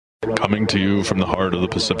Coming to you from the heart of the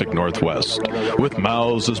Pacific Northwest, with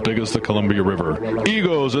mouths as big as the Columbia River,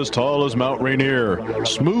 egos as tall as Mount Rainier,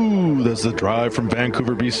 smooth as the drive from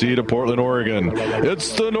Vancouver, BC to Portland, Oregon.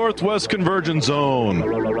 It's the Northwest Convergence Zone.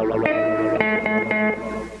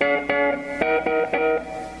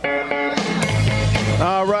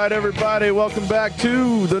 All right, everybody, welcome back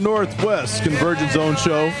to the Northwest Convergence Zone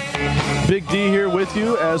show. Big D here with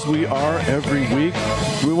you, as we are every week.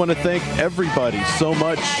 We want to thank everybody so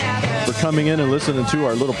much for coming in and listening to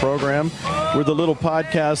our little program. We're the little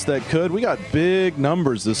podcast that could. We got big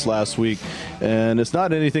numbers this last week, and it's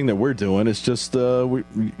not anything that we're doing. It's just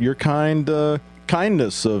your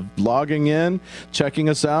kindness of logging in, checking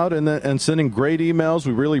us out, and sending great emails.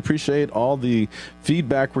 We really appreciate all the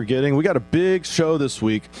feedback we're getting. We got a big show this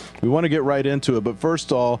week. We want to get right into it, but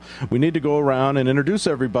first of all, we need to go around and introduce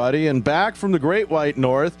everybody. And back from the Great White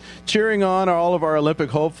North, cheering on all of our Olympic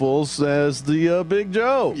hopefuls, as the Big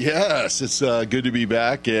Joe. Yes, it's good to be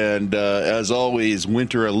back, and as always,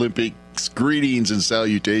 Winter Olympics greetings and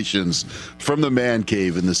salutations from the man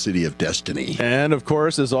cave in the city of Destiny. And of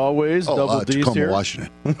course, as always, Double D's Tacoma, here.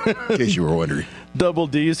 Washington, in case you were wondering. Double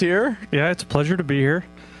D's here. Yeah, it's a pleasure to be here.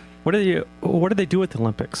 What do they do at the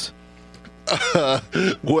Olympics?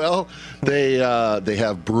 Well, they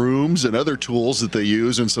have brooms and other tools that they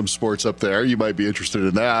use in some sports up there. You might be interested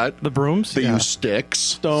in that. The brooms? They use sticks,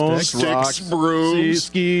 stones, rocks, brooms,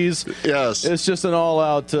 skis. Yes, it's just an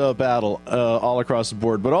all-out battle all across the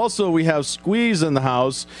board. But also, we have Squeeze in the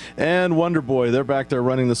house and Wonder Boy. They're back there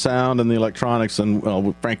running the sound and the electronics, and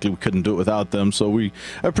well, frankly, we couldn't do it without them. So we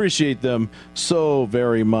appreciate them so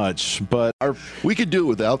very much. But we could do it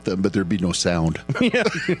without them, but there'd be no sound. Yeah.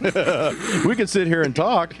 We could sit here and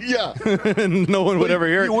talk. Yeah. And no one would ever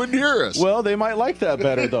hear it. You wouldn't hear us. Well, they might like that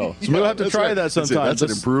better, though. So we'll have to try that sometime. That's an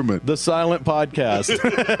improvement. The silent podcast.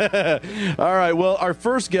 All right. Well, our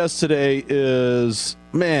first guest today is,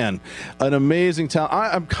 man, an amazing talent.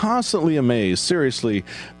 I'm constantly amazed, seriously,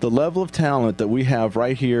 the level of talent that we have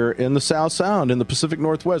right here in the South Sound, in the Pacific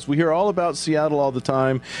Northwest. We hear all about Seattle all the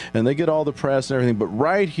time, and they get all the press and everything. But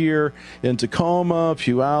right here in Tacoma,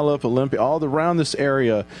 Puyallup, Olympia, all around this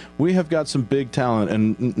area, we have got some big talent.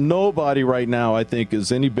 And nobody right now, I think,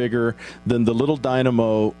 is any bigger than the little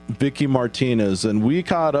dynamo, Vicci Martinez. And we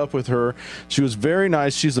caught up with her. She was very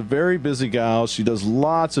nice. She's a very busy gal. She does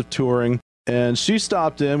lots of touring. And she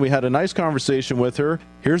stopped in. We had a nice conversation with her.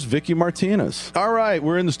 Here's Vicci Martinez. All right,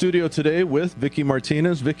 we're in the studio today with Vicci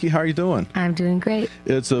Martinez. Vicci, how are you doing? I'm doing great.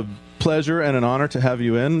 It's a pleasure and an honor to have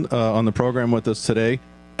you in on the program with us today.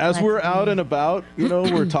 As we're out and about,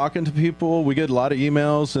 we're talking to people. We get a lot of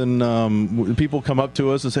emails, and people come up to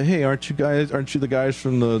us and say, "Hey, aren't you the guys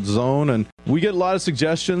from the zone?" And we get a lot of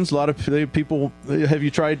suggestions. A lot of people, have you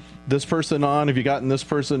tried this person on? Have you gotten this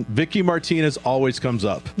person? Vicci Martinez always comes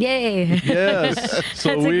up. Yay! Yes.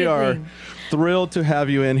 So we are thrilled to have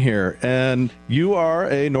you in here. And you are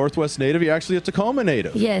a Northwest native. You're actually a Tacoma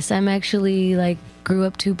native. Yes, I'm actually grew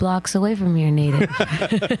up 2 blocks away from your native.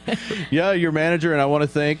 Yeah, your manager, and I want to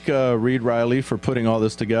thank Reed Riley for putting all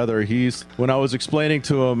this together. When I was explaining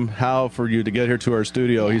to him how for you to get here to our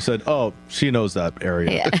studio, he said, "Oh, she knows that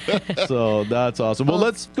area." Yeah. So that's awesome. Well,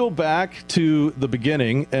 let's go back to the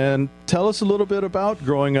beginning and tell us a little bit about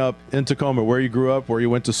growing up in Tacoma, where you grew up, where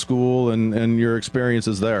you went to school, and your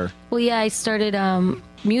experiences there. Well, yeah, I started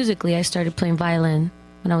musically. I started playing violin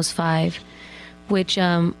when I was 5, which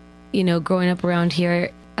growing up around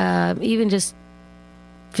here, even just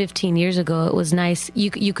 15 years ago, it was nice.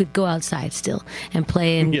 You could go outside still and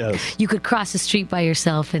play, and yes. You could cross the street by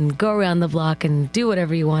yourself and go around the block and do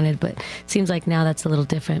whatever you wanted. But it seems like now that's a little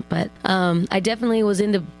different. But I definitely was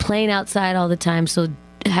into playing outside all the time, so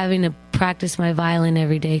having to practice my violin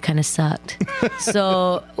every day kind of sucked.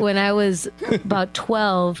 So when I was about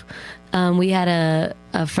 12, we had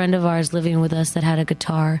a friend of ours living with us that had a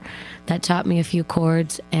guitar that taught me a few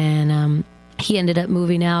chords, and he ended up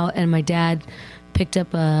moving out, and my dad picked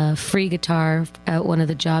up a free guitar at one of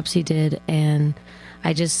the jobs he did, and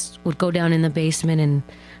I just would go down in the basement and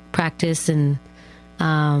practice, and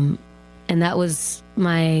that was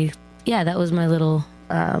my little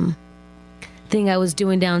thing I was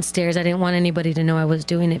doing downstairs. I didn't want anybody to know I was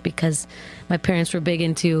doing it because my parents were big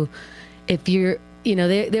into, if you're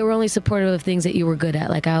they were only supportive of things that you were good at.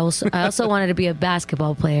 Like I also wanted to be a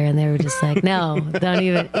basketball player, and they were just like, no, don't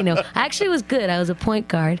even. I actually was good. I was a point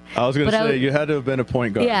guard. I was going to say you had to have been a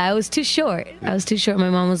point guard. Yeah, I was too short. My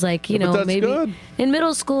mom was like, but that's maybe good. in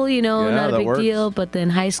middle school, not a big works. deal, but then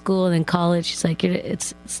high school and then college, she's like,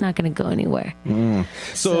 it's not going to go anywhere.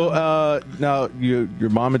 So now your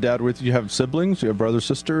mom and dad with you have siblings? You have brothers,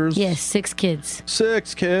 sisters? Yes, 6 kids.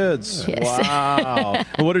 6 kids. Yes. Wow.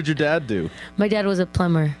 And what did your dad do? My dad was a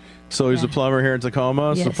plumber. So he's a plumber here in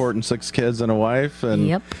Tacoma, Yes. supporting 6 kids and a wife. And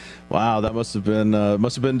Yep. wow, that must have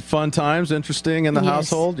been fun times, interesting in the Yes,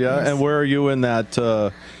 household. Yeah. yes. And where are you in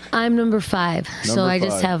that? I'm number 5, so I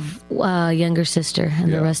just 5. have a younger sister,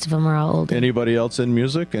 and the rest of them are all older. Anybody else in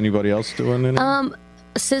music? Anybody else doing anything?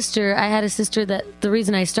 Sister, I had a sister that the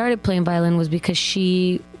reason I started playing violin was because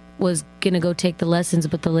she was going to go take the lessons,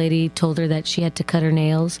 but the lady told her that she had to cut her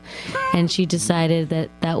nails, and she decided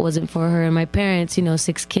that wasn't for her. And my parents,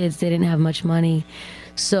 6 kids, they didn't have much money,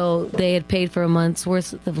 so they had paid for a month's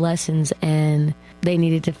worth of lessons, and they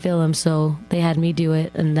needed to fill them, so they had me do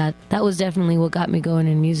it, and that was definitely what got me going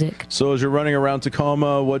in music. So as you're running around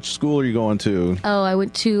Tacoma, which school are you going to? Oh, I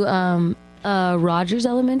went to Rogers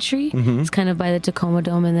Elementary. It's kind of by the Tacoma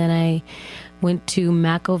Dome, and then I went to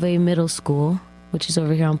McElvey Middle School, which is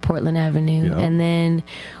over here on Portland Avenue. Yeah. And then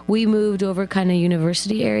we moved over kind of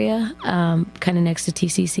university area, kind of next to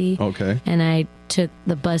TCC. Okay. And I took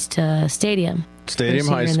the bus to Stadium. Stadium first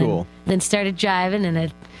year, High and School. Then started driving, and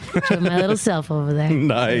I drove my little self over there.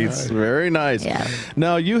 Nice. Very nice. Yeah.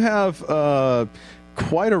 Now you have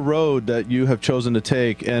quite a road that you have chosen to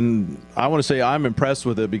take, and I want to say I'm impressed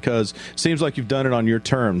with it because it seems like you've done it on your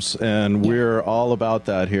terms, and we're all about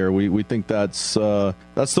that here. We think that's the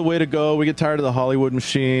way to go. We get tired of the Hollywood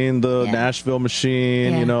machine, the Nashville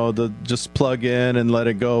machine, the just plug in and let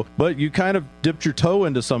it go. But you kind of dipped your toe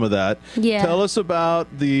into some of that. Yeah. Tell us about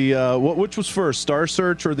the which was first, Star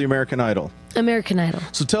Search or the American Idol? American Idol.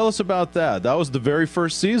 So tell us about that. That was the very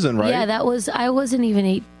first season, right? Yeah, I wasn't even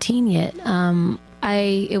 18 yet.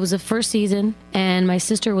 It was the first season, and my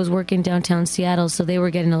sister was working downtown Seattle, so they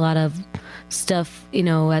were getting a lot of stuff,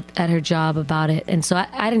 at her job about it. And so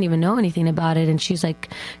I didn't even know anything about it. And she's like,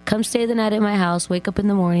 come stay the night at my house, wake up in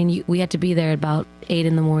the morning. We had to be there at about 8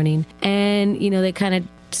 in the morning. And, they kind of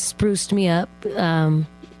spruced me up. Tried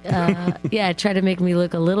to make me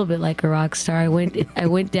look a little bit like a rock star. I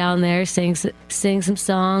went down there, sang some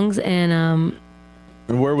songs, and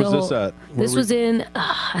where was this at? This was in,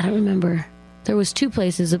 I don't remember. There was 2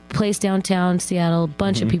 places, a place downtown Seattle, a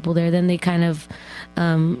bunch of people there. Then they kind of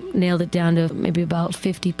nailed it down to maybe about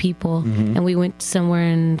 50 people. And we went somewhere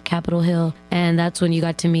in Capitol Hill. And that's when you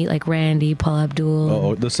got to meet like Randy, Paul Abdul.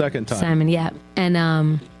 Oh, the second time. Simon, yeah. And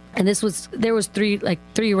there was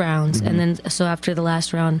 3 rounds. And then, so after the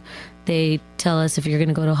last round, they tell us if you're going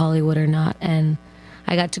to go to Hollywood or not. And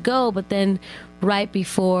I got to go, but then right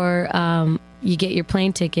before you get your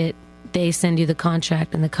plane ticket, they send you the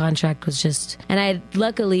contract, and the contract was just... And I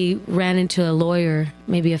luckily ran into a lawyer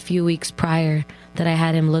maybe a few weeks prior that I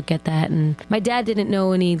had him look at that. And my dad didn't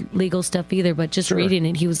know any legal stuff either, but just reading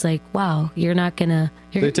it, he was like, wow, you're not going to...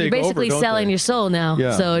 You're basically selling your soul now.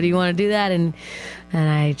 Yeah. So do you want to do that? And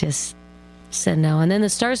I just said no. And then the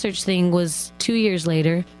Star Search thing was 2 years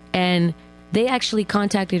later, and they actually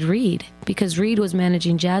contacted Reed because Reed was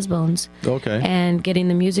managing Jazz Bones and getting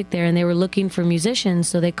the music there, and they were looking for musicians,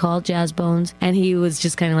 so they called Jazz Bones, and he was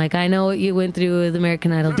just kind of like, I know what you went through with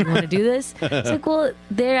American Idol. Do you want to do this? It's like, well,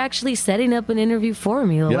 they're actually setting up an interview for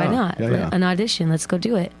me. Well, why not? An audition. Let's go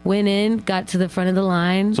do it. Went in, got to the front of the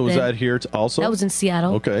line. So was that here also? That was in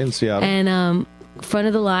Seattle. Okay, in Seattle. And front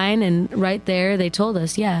of the line, and right there, they told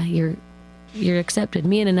us, yeah, you're accepted.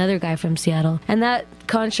 Me and another guy from Seattle. And that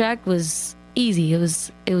contract was easy. It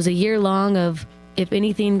was a year long of, if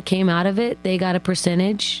anything came out of it, they got a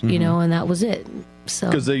percentage, and that was it. So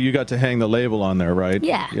because you got to hang the label on there, right?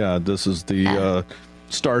 Yeah. This is the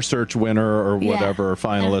Star Search winner or whatever,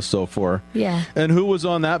 finalist so far. Yeah. And who was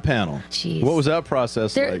on that panel? Jeez. What was that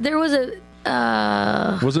process like? There was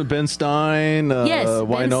a wasn't Ben Stein? yes,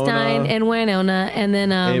 Winona, Ben Stein and Winona, and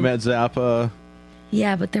then Ahmet Zappa.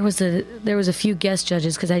 Yeah, but there was a few guest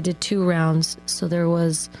judges because I did 2 rounds. So there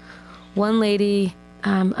was one lady.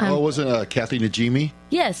 Wasn't Kathy Najimy?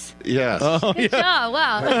 Yes. Yes. Oh, Good job.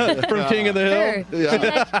 Wow. From King of the Hill. Her.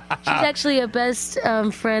 Yeah. She's actually a best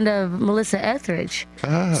friend of Melissa Etheridge.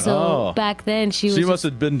 So back then she was. She must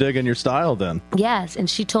have been digging your style then. Yes, and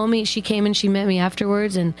she told me, she came and she met me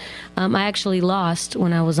afterwards, and I actually lost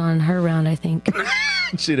when I was on her round, I think.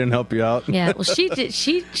 She didn't help you out. Yeah, well, she did.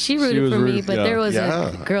 She rooted for me, but there was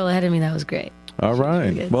a girl ahead of me that was great. All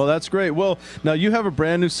right. good. Well, that's great. Well, now you have a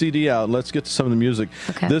brand new CD out. Let's get to some of the music.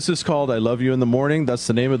 Okay. This is called I Love You in the Morning. That's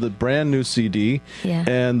the name of the brand new CD. Yeah.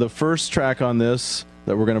 And the first track on this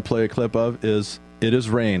that we're going to play a clip of is It Is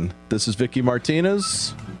Rain. This is Vicci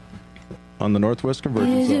Martinez on the Northwest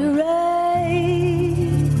Convergence Zone.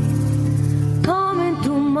 Rain coming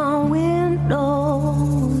through my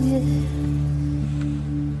window? Yeah.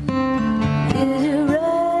 Is it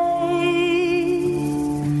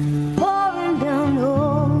rain pouring down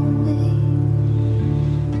on me?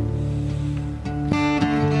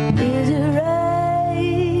 Is it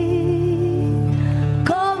rain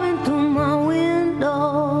coming through my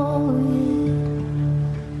window?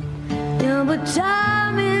 Yeah, but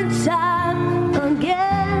time and time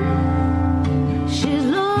again, she's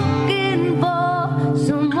looking for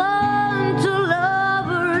someone to love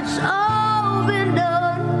her. It's all been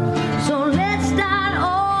done, so let's start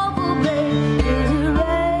over, babe. Is it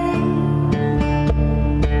rain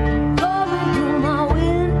coming through my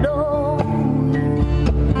window?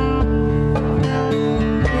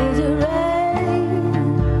 Is it rain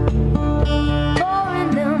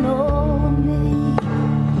pouring down on me?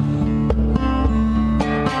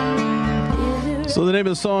 So the name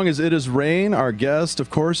of the song is It Is Rain. Our guest, of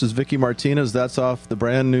course, is Vicci Martinez. That's off the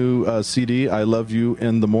brand new CD, I Love You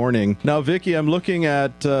in the Morning. Now, Vicci, I'm looking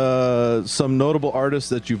at some notable artists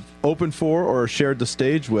that you've opened for or shared the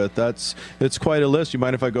stage with. It's quite a list. You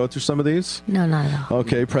mind if I go through some of these? No, not at all.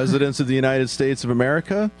 Okay, Presidents of the United States of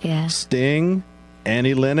America. Yeah. Sting,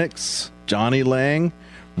 Annie Lennox, Johnny Lang,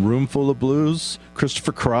 Roomful of Blues,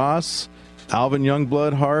 Christopher Cross, Alvin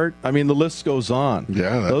Youngblood Hart. I mean, the list goes on.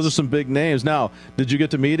 Yeah, Those are some big names. Now, did you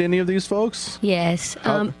get to meet any of these folks? Yes.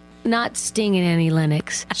 Not Sting and Annie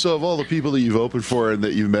Lennox. So, of all the people that you've opened for and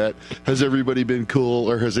that you've met, has everybody been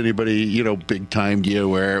cool, or has anybody, big timed you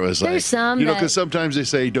where it was There's some that- because sometimes they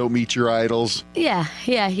say don't meet your idols. Yeah,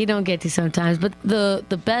 you don't get to sometimes. But the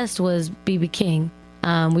best was B.B. King.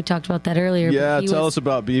 We talked about that earlier. Yeah, but tell us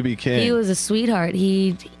about B.B. King. He was a sweetheart.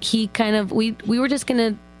 He kind of we were just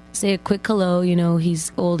gonna say a quick hello.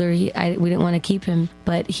 He's older. We didn't want to keep him,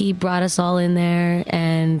 but he brought us all in there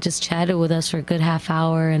and just chatted with us for a good half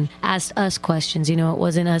hour and asked us questions. It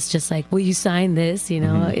wasn't us just like, will you sign this? He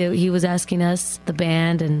was asking us, the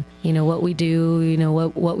band, and what we do,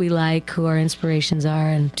 what we like, who our inspirations are,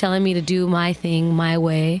 and telling me to do my thing my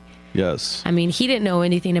way. Yes. I mean, he didn't know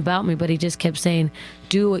anything about me, but he just kept saying,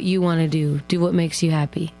 do what you want to do what makes you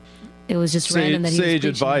happy. It was just random that he was sage preaching.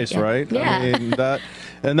 advice, Yeah. right? Yeah. I mean,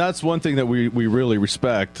 and that's one thing that we really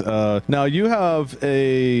respect. Now, you have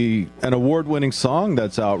an award-winning song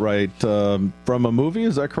that's out from a movie,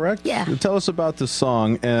 is that correct? Yeah. Tell us about this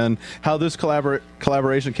song and how this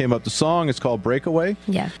collaboration came up. The song is called Breakaway.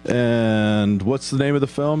 Yeah. And what's the name of the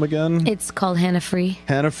film again? It's called Hannah Free.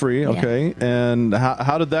 Hannah Free, okay. And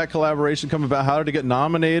how did that collaboration come about? How did it get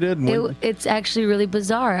nominated? It's actually really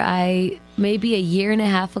bizarre. Maybe a year and a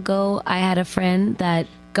half ago, I had a friend that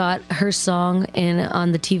got her song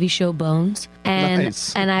on the TV show Bones, and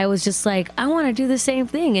Nice. and I was just like, I want to do the same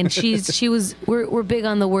thing. And we're big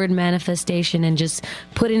on the word manifestation and just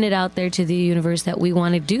putting it out there to the universe that we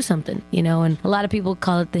want to do something, and a lot of people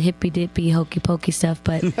call it the hippy dippy hokey pokey stuff,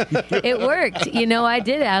 but it worked. I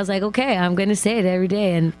did it. I was like, okay, I'm gonna say it every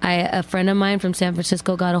day. And a friend of mine from San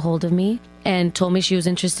Francisco got a hold of me and told me she was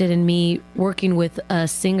interested in me working with a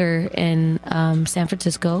singer in San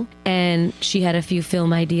Francisco. And she had a few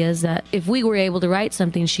film ideas that if we were able to write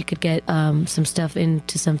something, she could get some stuff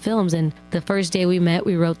into some films. And the first day we met,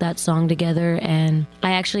 we wrote that song together. And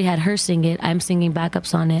I actually had her sing it. I'm singing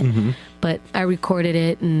backups on it. Mm-hmm. But I recorded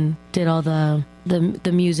it and did all the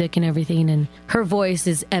music and everything. And her voice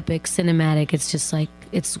is epic, cinematic. It's just like,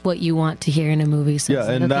 it's what you want to hear in a movie. So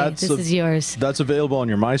Yeah, and this is yours. That's available on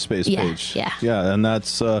your MySpace page. Yeah. And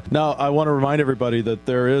that's now. I want to remind everybody that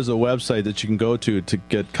there is a website that you can go to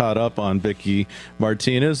get caught up on Vicci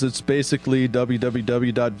Martinez. It's basically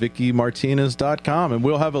www.viccimartinez.com, and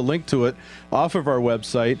we'll have a link to it off of our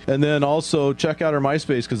website. And then also check out our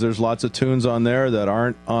MySpace because there's lots of tunes on there that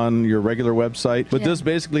aren't on your regular website. But this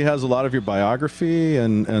basically has a lot of your biography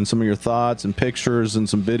and some of your thoughts and pictures and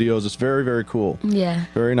some videos. It's very, very cool. Yeah.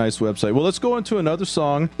 Very nice website. Well, let's go into another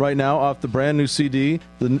song right now off the brand new CD.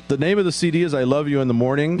 The name of the CD is I Love You in the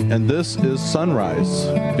Morning, and this is Sunrise,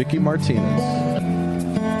 Vicci Martinez.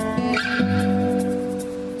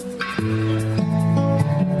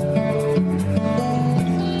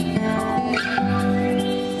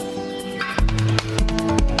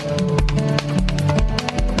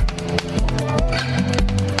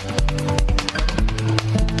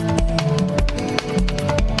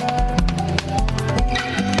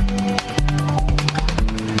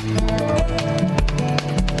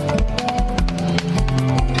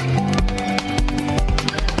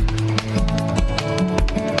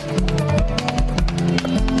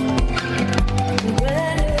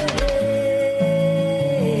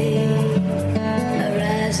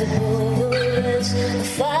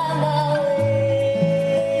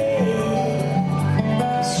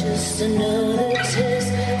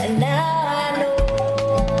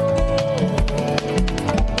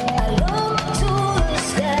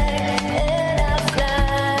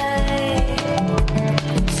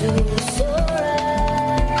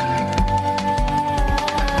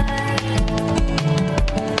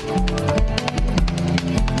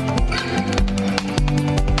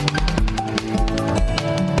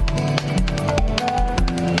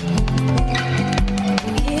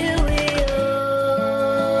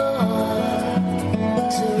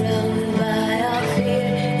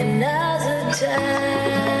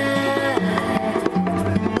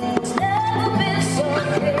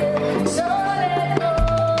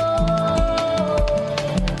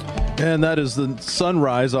 And that is the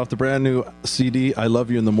Sunrise off the brand new CD, I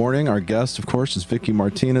Love You in the Morning. Our guest, of course, is Vicci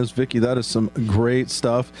Martinez. Vicci, that is some great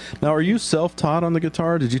stuff. Now, are you self-taught on the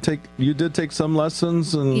guitar? You did take some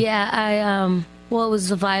lessons? And Yeah, well, it was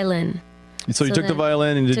the violin. So you took the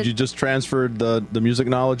violin, and did you just transferred the music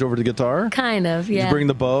knowledge over to guitar? Kind of, yeah. Did you bring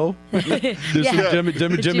the bow? Do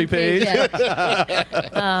some Jimmy Page?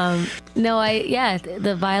 Yeah.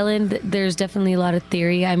 The violin, there's definitely a lot of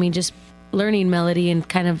theory. I mean, just learning melody and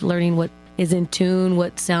kind of learning what is in tune,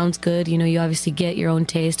 what sounds good. You know, you obviously get your own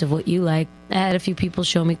taste of what you like. I had a few people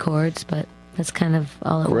show me chords, but that's kind of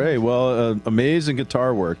all it was. Great. Well, amazing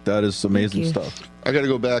guitar work. That is amazing stuff. I got to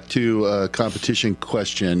go back to a competition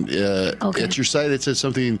question. Okay. At your site, it says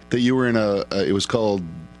something that you were in it was called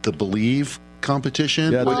the Believe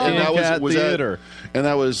competition. Yeah, and that was Theater. And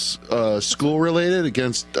that was school related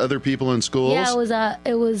against other people in schools? Yeah,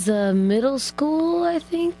 it was middle school, I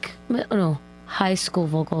think. No, high school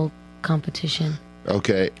vocal competition.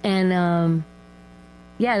 Okay. And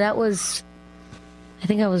that was, I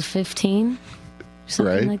think I was 15.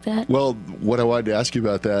 Something like that. Well, what I wanted to ask you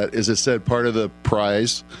about that is it said part of the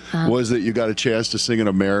prize was that you got a chance to sing in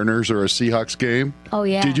a Mariners or a Seahawks game. Oh,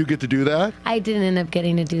 yeah. Did you get to do that? I didn't end up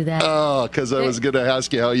getting to do that. Oh, because I was going to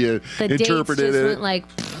ask you how you interpreted it. Went like,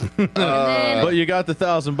 but you got the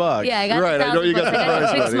 $1,000. Yeah, I got the $1,000. I know you got the prize I got to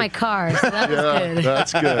fix money. my car, so that was good.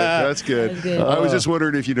 That's good. That's good. That was good. I was just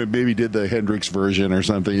wondering if you maybe did the Hendrix version or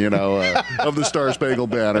something, of the Star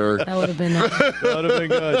Spangled Banner. That would have been nice. That would have been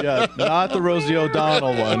good, yeah. Not the Rosie O'Donnell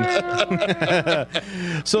one.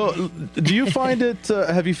 So, do you find it?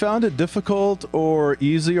 Have you found it difficult or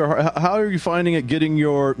easy, or how are you finding it getting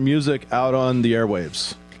your music out on the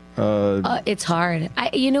airwaves? It's hard.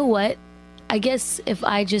 You know what? I guess if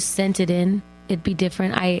I just sent it in, it'd be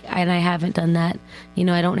different. I haven't done that. You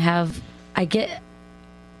know, I don't have.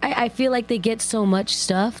 I feel like they get so much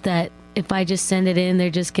stuff that if I just send it in,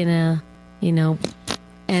 they're just gonna,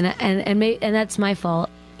 and that's my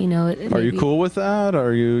fault. You know, are you cool with that?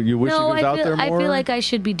 Are you wish it was out there more? I feel like I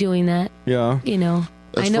should be doing that. Yeah. You know,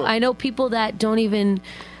 I know people that don't even.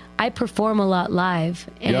 I perform a lot live,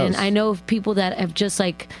 and I know people that have just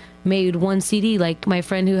like made one CD. Like my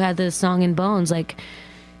friend who had the song in Bones, like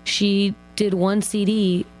she did one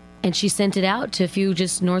CD and she sent it out to a few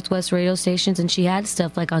just Northwest radio stations, and she had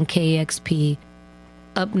stuff like on KXP,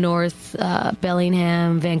 up north,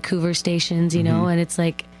 Bellingham, Vancouver stations. You know, and it's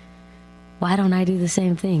like, why don't I do the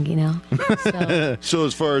same thing, So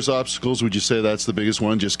as far as obstacles, would you say that's the biggest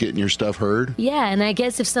one, just getting your stuff heard? Yeah, and I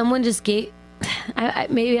guess if someone just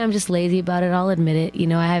maybe I'm just lazy about it, I'll admit it. You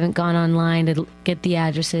know, I haven't gone online to get the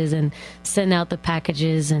addresses and send out the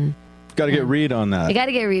packages. And got to get Reed on that. I got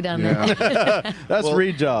to get Reed on that. That's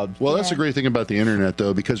Reed job. Well, that's a great thing about the internet,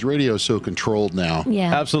 though, because radio is so controlled now.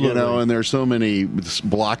 Yeah. Absolutely. And there's so many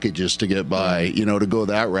blockages to get by, to go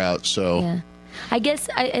that route. So. Yeah. I guess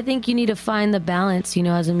I think you need to find the balance,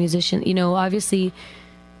 as a musician. Obviously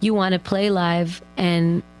you want to play live,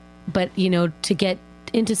 but to get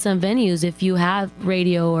into some venues, if you have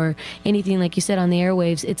radio or anything like you said on the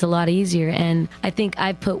airwaves, it's a lot easier. And I think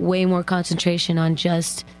I put way more concentration on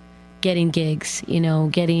just getting gigs,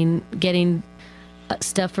 getting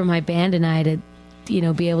stuff for my band and I to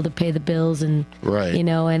be able to pay the bills and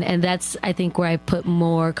and that's I think where I put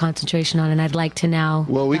more concentration on, and I'd like to now.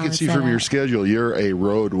 Well, we can see from your schedule you're a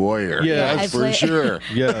road warrior. Yeah, that's for sure.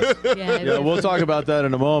 Yes. Yeah, we'll talk about that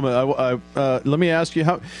in a moment. Let me ask you,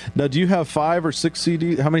 do you have 5 or 6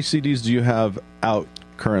 CDs? How many CDs do you have out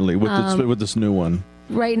currently with this new one?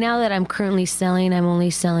 Right now that I'm currently selling, I'm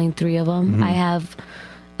only selling 3 of them. I have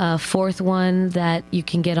a 4th one that you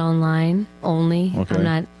can get online only.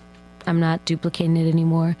 Okay. I'm not duplicating it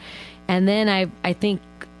anymore. And then I think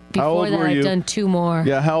before that I've done 2 more.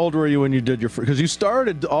 Yeah, how old were you when you did your first? Because you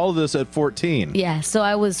started all of this at 14. Yeah, so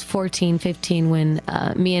I was 14, 15 when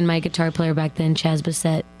me and my guitar player back then, Chaz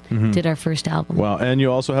Bassett, did our first album. Wow, and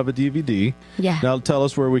you also have a DVD. Yeah. Now tell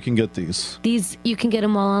us where we can get these. These, you can get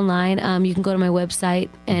them all online. You can go to my website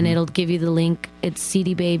and it'll give you the link. It's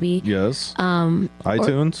CD Baby. Yes.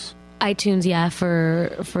 iTunes? iTunes, yeah, for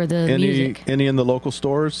the music. Any in the local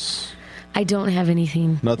stores? I don't have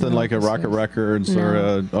anything. Nothing like a Rocket Records or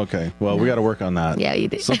a... Okay, well, we got to work on that. Yeah, you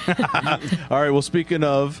did. So, all right, well, speaking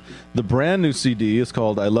of, the brand new CD is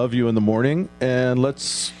called I Love You in the Morning, and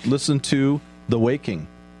let's listen to The Waking.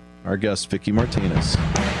 Our guest, Vicci Martinez.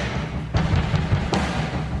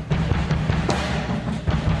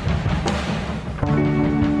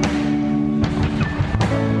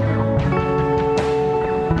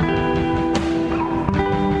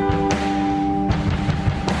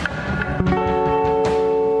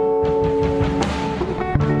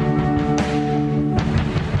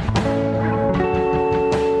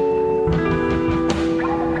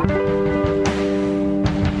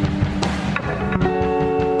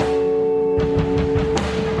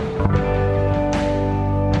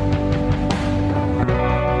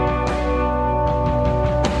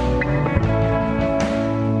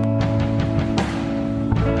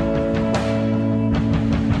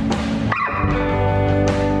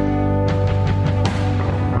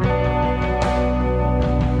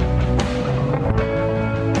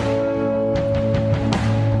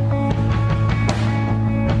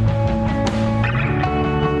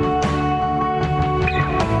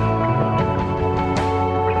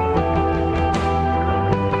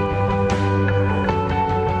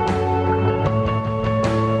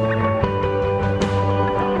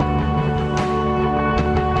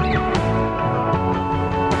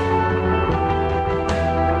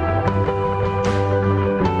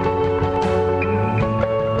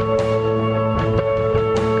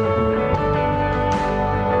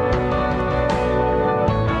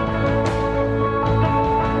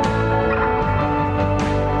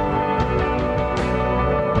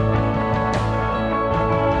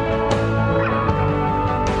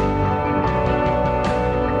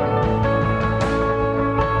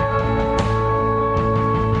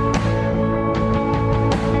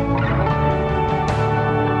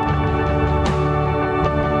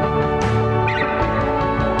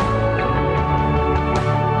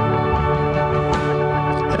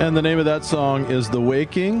 And the name of that song is The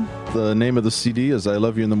Waking. The name of the CD is I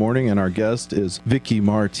Love You in the Morning, and our guest is Vicci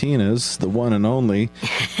Martinez, the one and only,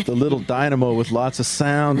 the little dynamo with lots of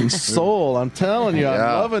sound and soul. I'm telling you, I'm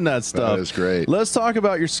loving that stuff. That is great. Let's talk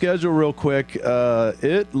about your schedule real quick.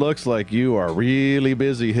 It looks like you are really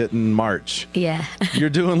busy hitting March. Yeah. You're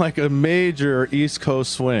doing like a major East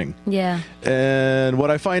Coast swing. Yeah. And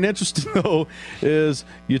what I find interesting, though, is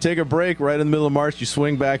you take a break right in the middle of March, you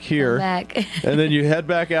swing back here, and then you head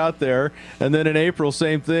back out there, and then in April,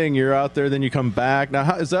 same thing. You're out there, then you come back.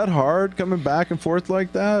 Now, is that hard coming back and forth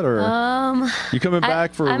like that, or you coming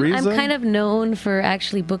back for a reason? I'm kind of known for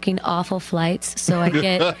actually booking awful flights, so I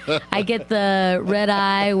get the red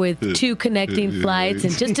eye with 2 connecting flights,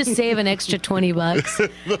 and just to save an extra $20.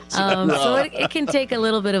 So it can take a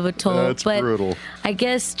little bit of a toll. That's but brutal. I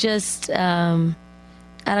guess just I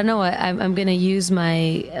don't know. I'm going to use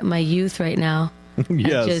my youth right now.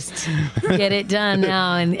 Yes. Just get it done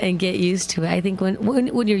now and get used to it. I think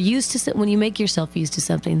when you're used to when you make yourself used to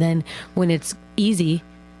something, then when it's easy,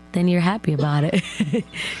 then you're happy about it.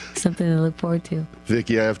 Something to look forward to.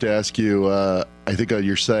 Vicci, I have to ask you, I think on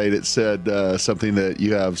your site it said something that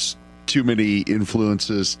you have too many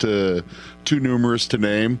influences, too numerous to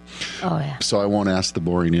name. Oh, yeah. So I won't ask the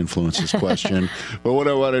boring influences question. But what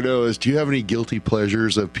I want to know is, do you have any guilty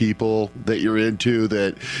pleasures of people that you're into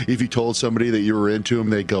that if you told somebody that you were into them,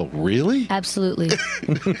 they'd go, really? Absolutely.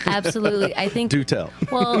 Absolutely. I think. Do tell.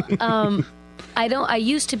 Well, I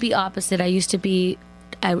used to be opposite. I used to be,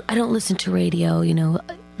 I don't listen to radio,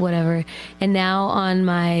 whatever. And now on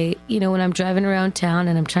my, when I'm driving around town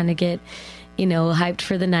and I'm trying to get, hyped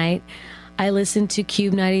for the night, I listen to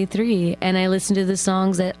Cube 93, and I listen to the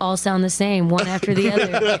songs that all sound the same, one after the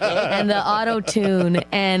other, and the auto-tune,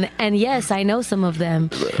 and yes, I know some of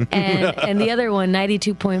them, and the other one,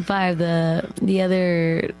 92.5, the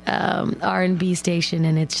other R&B station,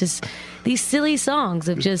 and it's just these silly songs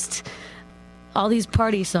of just all these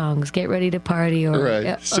party songs, get ready to party, or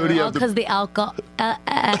right. So do you have because the alcohol, and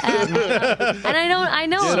I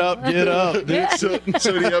know. Get up. Yeah. So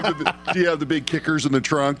do you have the big kickers in the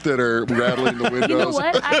trunk that are rattling the windows? You know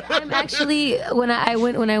what? I'm actually when I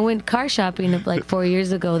went car shopping like 4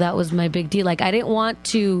 years ago, that was my big deal. Like I didn't want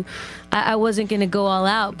to, I wasn't going to go all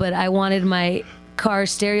out, but I wanted my car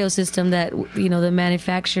stereo system that the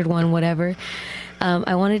manufactured one, whatever.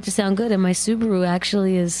 I wanted it to sound good, and my Subaru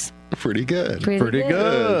actually is. Pretty good. Pretty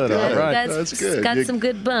good. All right. That's good. Got some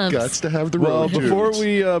good bumps. Got to have the Well,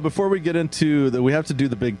 road before we get into that, we have to do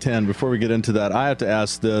the Big Ten. Before we get into that, I have to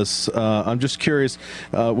ask this. I'm just curious.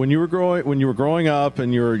 When you were growing up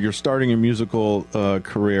and you're starting your musical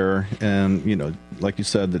career, and like you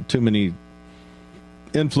said, that too many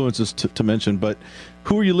influences to mention, but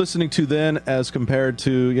who were you listening to then as compared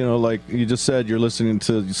to, you know, like you just said, you're listening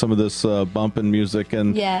to some of this bumping music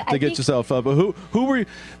and to get yourself up. But who were you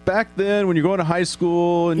back then when you're going to high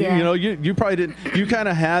school and you know, you probably didn't, you kind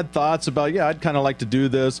of had thoughts about, I'd kind of like to do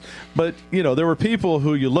this, but you know, there were people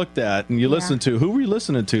who you looked at and you listened to. Who were you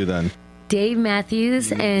listening to then? Dave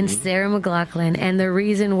Matthews and Sarah McLachlan, and the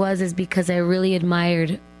reason is because I really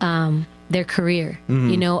admired their career.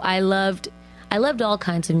 You know, I loved all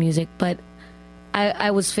kinds of music, but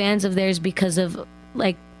I was fans of theirs because of,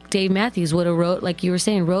 like, Dave Matthews would have wrote, like you were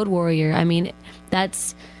saying, Road Warrior. I mean,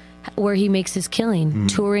 that's where he makes his killing,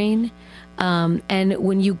 touring. And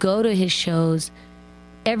when you go to his shows,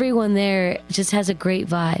 everyone there just has a great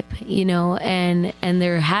vibe, you know, and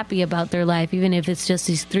they're happy about their life, even if it's just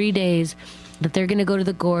these 3 days that they're going to go to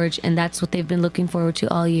the Gorge, and that's what they've been looking forward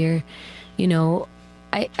to all year. You know,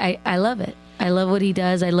 I love it. I love what he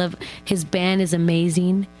does. I love his band is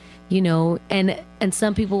amazing, you know, and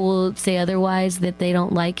some people will say otherwise, that they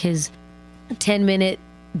don't like his 10-minute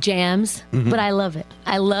jams, but I love it.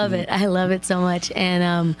 I love it. I love it so much.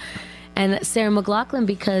 And Sarah McLachlan,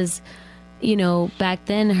 because, you know, back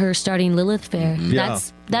then her starting Lilith Fair,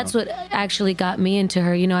 that's what actually got me into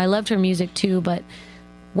her. You know, I loved her music too, but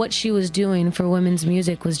what she was doing for women's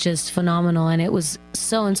music was just phenomenal, and it was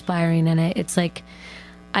so inspiring. And it's like,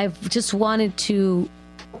 I've just wanted to,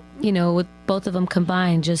 you know, with both of them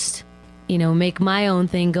combined, just, you know, make my own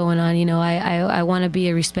thing going on. You know, I want to be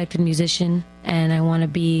a respected musician, and I want to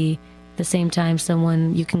be, at the same time,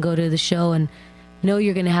 someone you can go to the show and know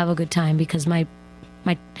you're going to have a good time, because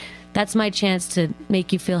that's my chance to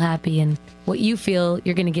make you feel happy, and what you feel,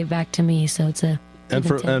 you're going to give back to me. So it's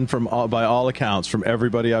by all accounts, from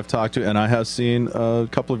everybody I've talked to, and I have seen a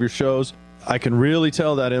couple of your shows, I can really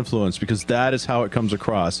tell that influence, because that is how it comes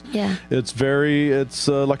across. Yeah. It's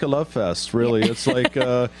like a love fest, really. It's like,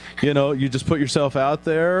 you know, you just put yourself out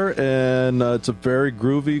there, and it's a very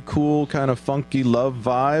groovy, cool, kind of funky love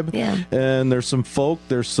vibe. Yeah. And there's some folk,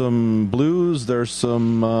 there's some blues, there's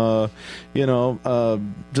some, you know,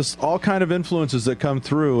 just all kind of influences that come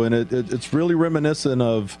through. And it's really reminiscent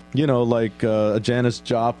of, you know, like a Janis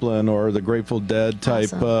Joplin or the Grateful Dead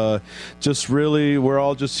type. Awesome. Just really, we're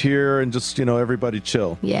all just here and just, you know, everybody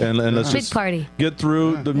chill. Yeah. And let's just party. Get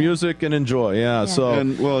through the music and enjoy. Yeah. So,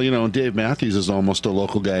 and well, you know, Dave Matthews is almost a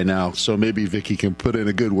local guy now, so maybe Vicci can put in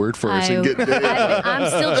a good word for us and get Dave. I'm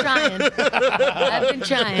still trying. I've been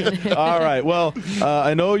trying. All right. Well,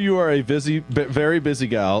 I know you are a very busy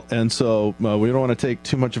gal, and so we don't want to take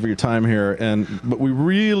too much of your time here, but we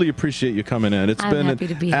really appreciate you coming in. It's been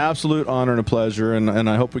an absolute honor and a pleasure, and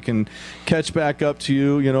I hope we can catch back up to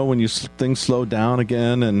you, you know, when things slow down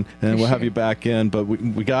again, and we'll have you back in. But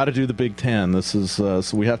we got to do the Big Ten. This is so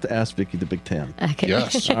we have to ask Vicci the Big Ten. Okay.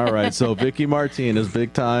 Yes. All right. So Vicci Martinez,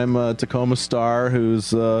 big time Tacoma star,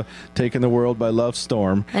 who's taking the world by love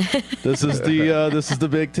storm. This is the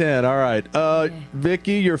Big Ten. All right.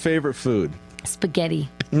 Vicci, your favorite food? Spaghetti.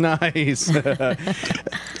 Nice.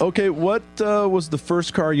 Okay. What was the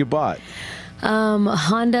first car you bought?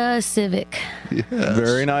 Honda Civic. Yes.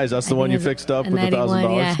 Very nice. That's the one you fixed up with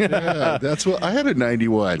 $1,000. Yeah, that's what I had. A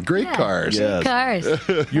 91. Great cars. Yes. Cars.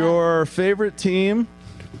 Your favorite team?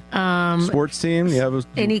 Sports team? You have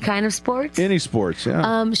any kind of sports? Any sports,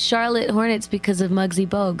 yeah. Charlotte Hornets, because of Muggsy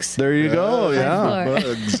Bogues. There you go.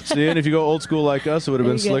 Yeah. See, and if you go old school like us, it would have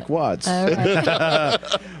been Slick Watts. All right.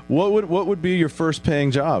 What would be your first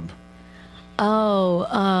paying job?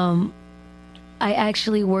 I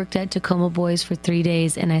actually worked at Tacoma Boys for 3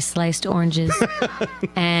 days, and I sliced oranges.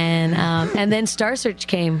 and then Star Search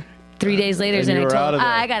came 3 days later, and I told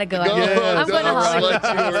I got to go. I'm going to Hollywood.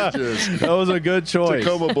 That was a good choice.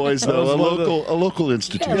 Tacoma Boys, though, a local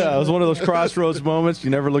institution. Yeah, it was one of those crossroads moments. You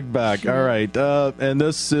never look back. All right. And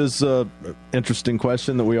this is an interesting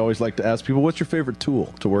question that we always like to ask people. What's your favorite tool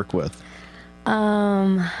to work with?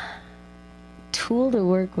 Tool to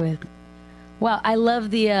work with? Well, I love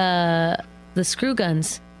the screw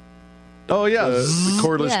guns. Oh yeah, the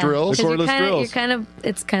cordless drills. The cordless drills.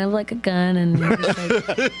 It's kind of like a gun, and you're just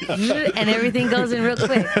like, and everything goes in real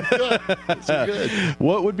quick. That's good.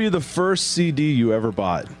 What would be the first CD you ever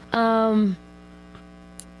bought?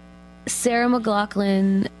 Sarah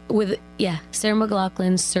McLachlan Sarah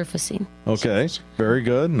McLachlan's Surfacing. Okay, very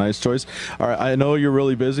good, nice choice. All right, I know you're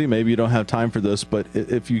really busy. Maybe you don't have time for this, but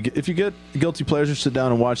if you get guilty pleasure, sit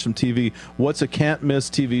down and watch some TV. What's a can't miss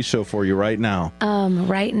TV show for you right now?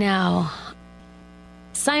 Right now,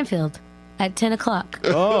 Seinfeld. at 10 o'clock.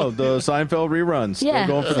 Oh, the Seinfeld reruns. Yeah, We're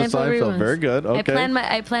going for the Seinfeld Seinfeld. reruns. Very good. Okay.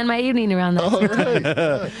 I plan my evening around that. All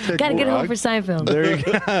right. Gotta get home for Seinfeld. There you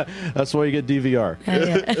go. That's why you get DVR.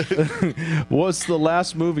 Yeah. What's the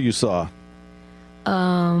last movie you saw?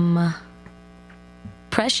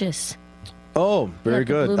 Precious. Oh, very Yeah, the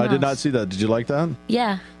good. Blue I did not Mouse. see that. Did you like that?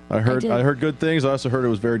 Yeah. I heard did. I heard good things. I also heard it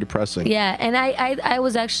was very depressing. Yeah, and I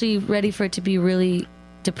was actually ready for it to be really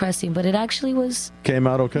depressing, but it actually was. Came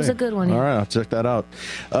out okay. It was a good one, yeah. All right, I'll check that out.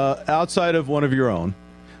 Outside of one of your own,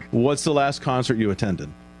 what's the last concert you attended?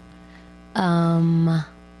 Let's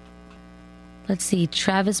see,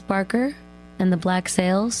 Travis Barker and the Black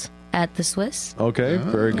Sails at the Swiss. Okay,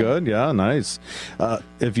 very good. Yeah, nice.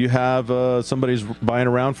 If you have somebody's buying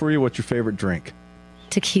around for you, what's your favorite drink?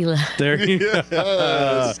 Tequila. There you go.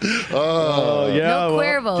 Yes. Oh, yeah. No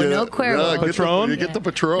well, Cuervo. No Cuervo. Patron? You get the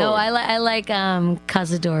Patron. No, I like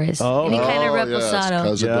Cazadores. Oh. Any kind of yes, reposado.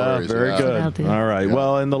 Cazadores, Yeah, very yeah. good. I'll do. All right. Yeah.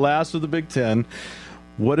 Well, in the last of the Big Ten,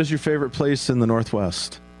 what is your favorite place in the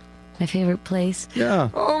Northwest? My favorite place. Yeah.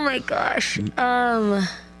 Oh my gosh.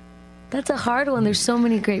 That's a hard one. There's so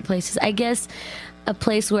many great places. I guess a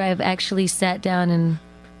place where I've actually sat down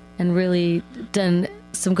and really done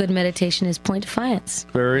some good meditation is Point Defiance.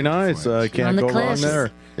 Very nice. Can't On the go wrong cliffs.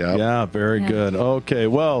 there. Yep. Yeah, very Yeah. good. Okay,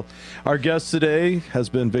 well, our guest today has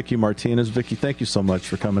been Vicci Martinez. Vicci, thank you so much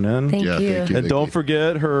for coming in. Thank Yeah, you. thank you. And don't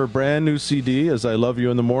forget her brand new CD, As I Love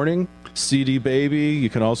You in the Morning, CD Baby. You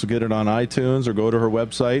can also get it on iTunes or go to her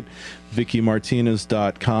website,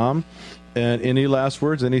 VicciMartinez.com. And any last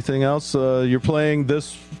words, anything else? You're playing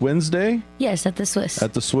this Wednesday Yes, at the Swiss.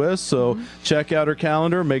 at the Swiss, so check out her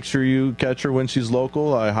calendar. Make sure you catch her when she's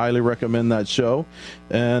local. I highly recommend that show.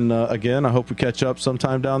 And again, I hope we catch up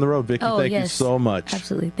sometime down the road. Vicci, thank you so much.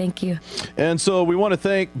 Absolutely. Thank you. And so we want to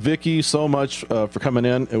thank Vicci so much for coming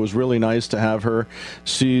in. It was really nice to have her.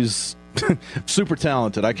 She's super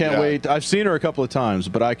talented. I can't wait. I've seen her a couple of times,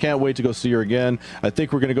 but I can't wait to go see her again. I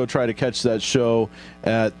think we're going to go try to catch that show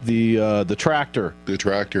at the Tractor. The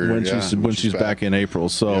Tractor. When she's back in April.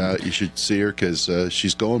 So yeah, you should see her because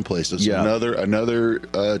she's going places. Yeah. Another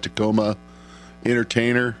Tacoma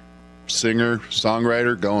entertainer, singer,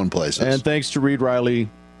 songwriter, going places. and thanks to Reed Riley.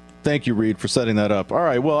 Thank you, Reed, for setting that up. All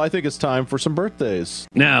right, well, I think it's time for some birthdays.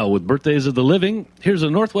 Now, with Birthdays of the Living, here's a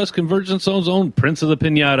Northwest Convergence Zone's own Prince of the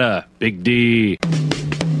Piñata, Big D.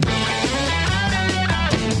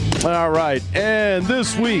 All right, and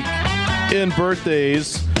this week in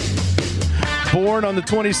birthdays, born on the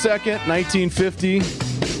 22nd, 1950,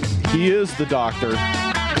 he is the doctor,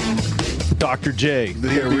 Dr. J.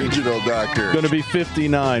 the original doctor. Going to be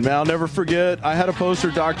 59. Man, I'll never forget, I had a poster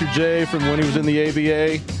of Dr. J from when he was in the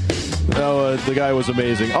ABA. Oh, the guy was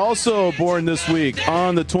amazing. Also born this week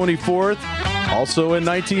on the 24th, also in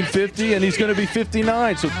 1950, and he's going to be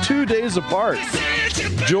 59, so 2 days apart.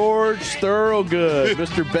 George Thorogood,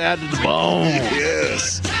 Mr. Bad to the Bone.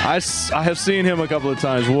 Yes. I have seen him a couple of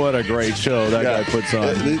times. What a great show that guy puts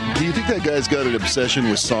on. Do you think that guy's got an obsession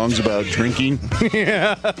with songs about drinking?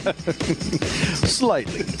 Yeah,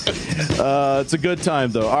 slightly. It's a good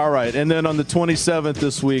time, though. All right, and then on the 27th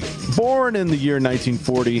this week, born in the year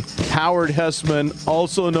 1940, Howard Hessman,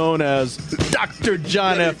 also known as Dr.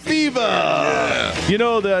 John F. Fever. Yeah. You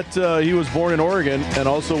know that he was born in Oregon and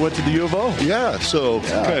also went to the U of O. Yeah, so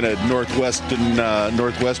kind of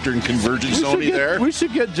northwestern convergence zone there. We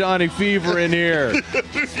should get Johnny Fever in here.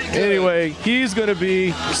 Anyway, he's going to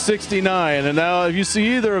be 69. And now if you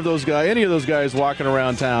see either of those guys, any of those guys walking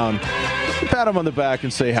around town, pat him on the back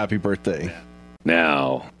and say happy birthday.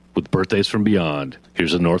 Now, with Birthdays from Beyond,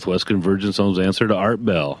 here's a Northwest Convergence Zone's answer to Art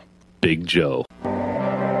Bell, Big Joe.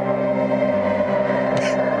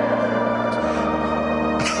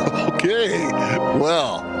 Okay,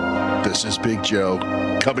 well, this is Big Joe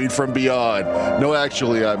coming from beyond. No,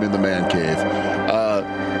 actually, I'm in the man cave.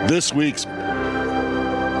 This week's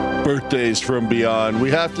birthdays from beyond, we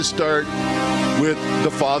have to start with the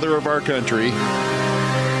father of our country.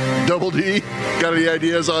 Double D, got any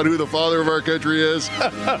ideas on who the father of our country is?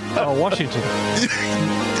 Washington.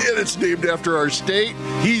 And it's named after our state.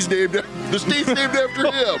 The state's named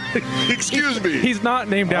after him. Excuse me. He's not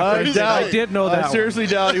named after his state. I did know that. I seriously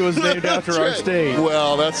doubt he was named after our right. state.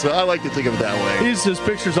 Well, I like to think of it that way. His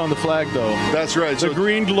picture's on the flag, though. That's right. The So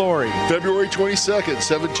Green Glory. February 22nd,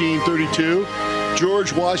 1732,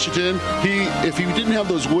 George Washington, if he didn't have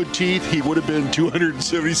those wood teeth, he would have been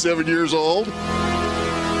 277 years old.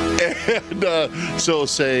 And so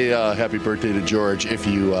say happy birthday to George if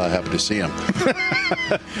you happen to see him.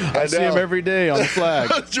 I see him every day on the flag.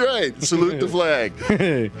 That's right. Salute the flag.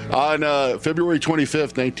 On February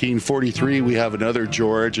 25th, 1943, we have another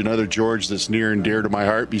George that's near and dear to my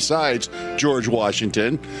heart besides George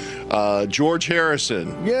Washington. George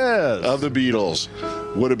Harrison. Yes. Of the Beatles.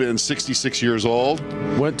 Would have been 66 years old.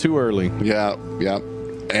 Went too early. Yeah.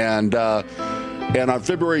 And on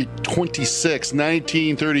February 26,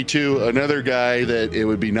 1932, another guy that it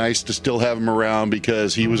would be nice to still have him around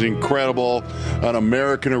because he was incredible, an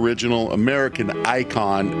American original, American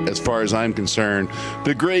icon as far as I'm concerned,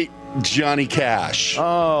 the great Johnny Cash.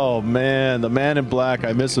 Oh, man, the Man in Black.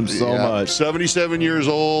 I miss him so much. 77 years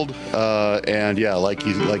old, and yeah, like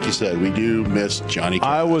you said, we do miss Johnny Cash.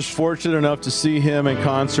 I was fortunate enough to see him in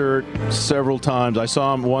concert several times. I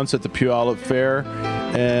saw him once at the Puyallup Fair,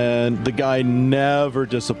 and the guy never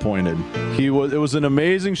disappointed. It was an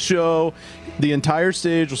amazing show. The entire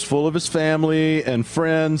stage was full of his family and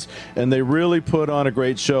friends, and they really put on a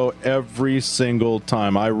great show every single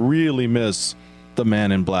time. I really miss the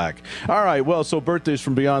Man in Black. All right, well, so birthdays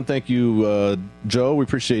from beyond. Thank you, Joe. We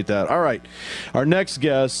appreciate that. All right, our next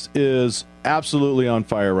guest is absolutely on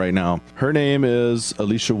fire right now. Her name is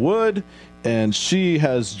Alysia Wood, and she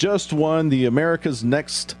has just won the America's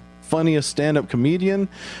Next Funniest Stand-Up Comedian.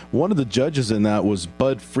 One of the judges in that was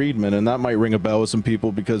Bud Friedman, and that might ring a bell with some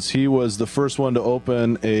people because he was the first one to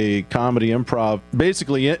open a comedy improv,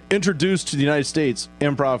 basically introduced to the United States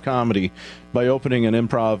improv comedy by opening an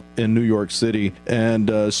improv in New York City.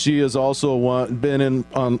 And she has also been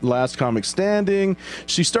on Last Comic Standing.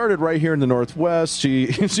 She started right here in the Northwest. She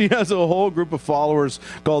has a whole group of followers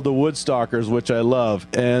called the Woodstockers, which I love.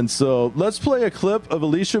 And so let's play a clip of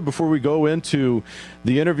Alysia before we go into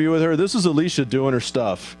the interview with her. This is Alysia doing her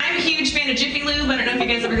stuff. I'm a huge fan of Jiffy Lube. I don't know if you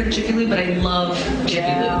guys ever heard of Jiffy Lube, but I love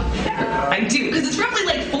Jiffy Lube. I do, because it's roughly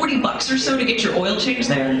like $40 or so to get your oil change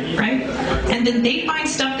there, right? And then they find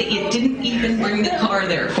stuff that you didn't even bring the car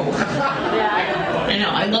there for. I know,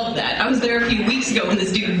 I love that. I was there a few weeks ago when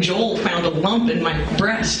this dude Joel found a lump in my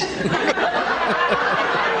breast.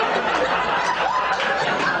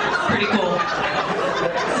 Pretty cool.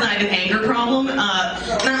 It's not an anger problem.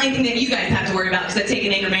 Not anything that you guys have to worry about because I've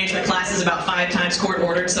taken anger management classes about 5 times court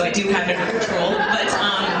ordered, so I do have it under control. But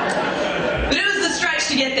it was the stretch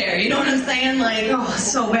to get there. You know what I'm saying? Like, oh,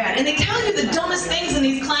 so bad. And they tell you the dumbest things in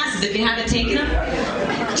these classes if you haven't taken them.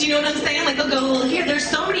 Do you know what I'm saying? Like, they'll go, well, here, there's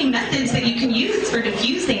so many methods that you can use for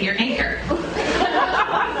diffusing your anger.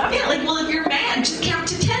 Yeah, like, well, if you're mad, just count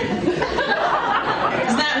to 10. Does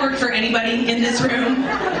that work for anybody in this room?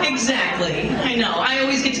 Exactly. I know. I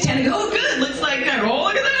always get to 10 and go, oh, good. Looks like, oh,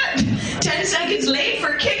 look at that. 10 seconds late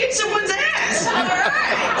for kicking someone's ass. All right.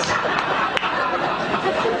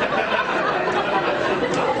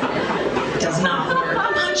 Does not work.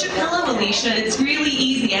 Punch a pillow, Alysia. It's really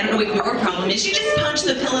easy. I don't know what your problem is. You just punch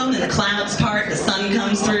the pillow and then the clouds part, the sun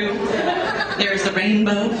comes through. There's the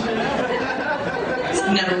rainbow. It's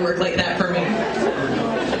never worked like that for me.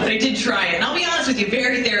 But I did try it. And I'll be honest with you,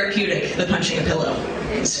 very therapeutic, the punching a pillow.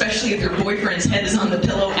 Especially if your boyfriend's head is on the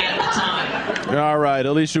pillow at the time. All right,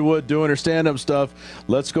 Alysia Wood doing her stand-up stuff.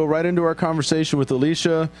 Let's go right into our conversation with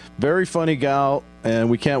Alysia. Very funny gal, and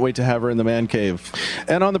we can't wait to have her in the man cave.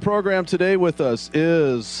 And on the program today with us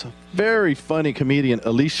is very funny comedian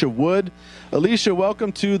Alysia Wood. Alysia,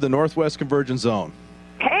 welcome to the Northwest Convergence Zone.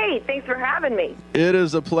 Hey, thanks for having me. It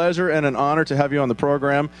is a pleasure and an honor to have you on the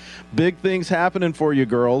program. Big things happening for you,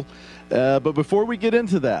 girl. But before we get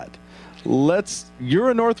into that,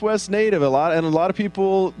 you're a Northwest native, a lot of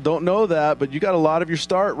people don't know that, but you got a lot of your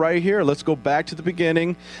start right here. Let's go back to the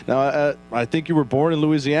beginning. Now, I think you were born in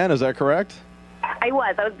Louisiana, is that correct? I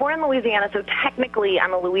was born in Louisiana, so technically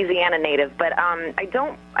I'm a Louisiana native, but I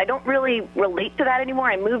don't really relate to that anymore.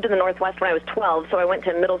 I moved to the Northwest when I was 12, so I went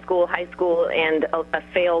to middle school, high school, and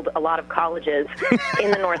failed a lot of colleges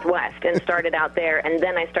in the Northwest and started out there, and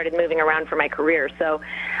then I started moving around for my career. So,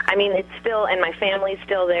 I mean, it's still, and my family's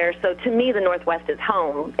still there, so to me the Northwest is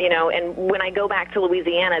home, you know, and when I go back to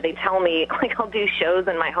Louisiana, they tell me, like, I'll do shows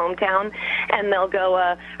in my hometown, and they'll go,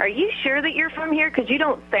 are you sure that you're from here? Because you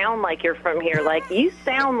don't sound like you're from here. Like, you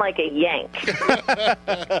sound like a Yank.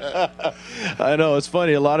 I know, it's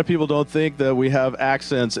funny. A lot of people don't think that we have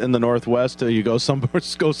accents in the Northwest till you go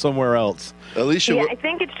somewhere else. Alysia, yeah, I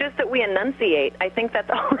think it's just that we enunciate. I think that's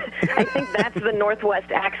all. I think that's the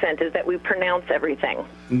Northwest accent, is that we pronounce everything.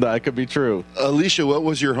 That could be true. Alysia, what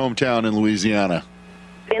was your hometown in Louisiana?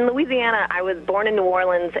 In Louisiana, I was born in New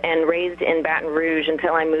Orleans and raised in Baton Rouge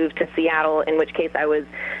until I moved to Seattle, in which case I was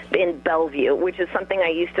in Bellevue, which is something I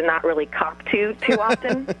used to not really cop to too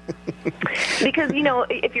often. Because, you know,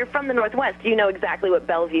 if you're from the Northwest, you know exactly what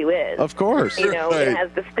Bellevue is. Of course. You know, Right. it has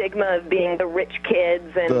the stigma of being the rich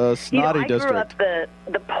kids. And, The snotty I grew district. up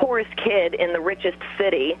the poorest kid in the richest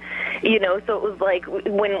city, you know, so it was like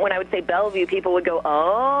when I would say Bellevue, people would go,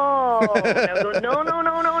 oh. And I would go,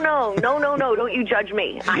 no, don't you judge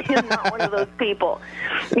me. I am not one of those people,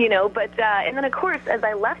 you know. But and then, of course, as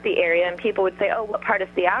I left the area and people would say, oh, what part of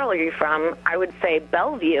Seattle are you from? I would say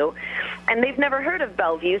Bellevue. And they've never heard of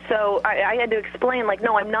Bellevue, so I had to explain, like,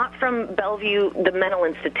 no, I'm not from Bellevue, the mental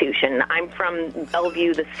institution. I'm from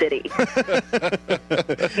Bellevue, the city.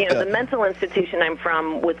 You know, the mental institution I'm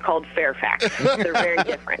from was called Fairfax. They're very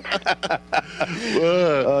different.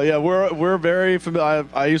 Yeah, we're very familiar.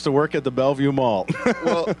 I used to work at the Bellevue Mall.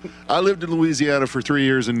 Well, I lived in Louisiana for 3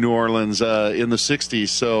 years in New Orleans in the 60s,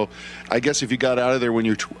 so I guess if you got out of there when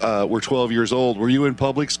you were 12 years old, were you in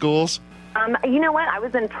public schools? You know what? I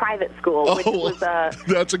was in private school, which was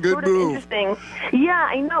that's a good sort of move. interesting. Yeah,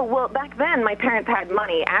 I know. Well, back then, my parents had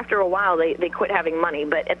money. After a while, they quit having money.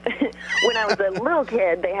 But when I was a little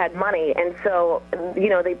kid, they had money. And so, you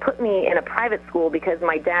know, they put me in a private school because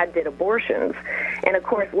my dad did abortions. And, of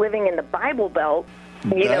course, living in the Bible Belt,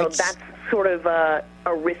 you know, that's sort of a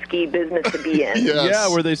risky business to be in. Yes. Yeah,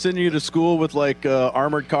 were they sending you to school with, like,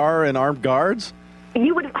 armored car and armed guards?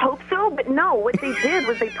 You would hope so, but no. What they did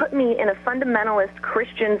was they put me in a fundamentalist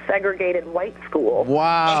Christian segregated white school.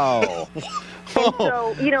 Wow. And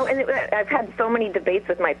so, you know, and I've had so many debates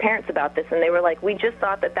with my parents about this, and they were like, we just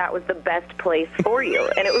thought that that was the best place for you.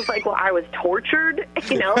 And it was like, well, I was tortured,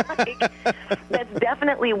 you know? Like, that's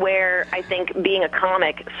definitely where I think being a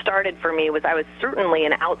comic started for me. Was I was certainly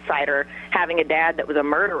an outsider having a dad that was a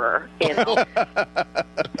murderer, you know?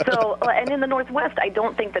 So, and in the Northwest, I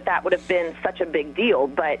don't think that that would have been such a big deal.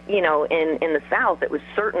 But, you know, in the South, it was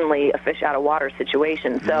certainly a fish out of water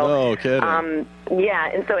situation. So, No kidding.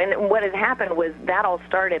 yeah, and so and what had happened was that all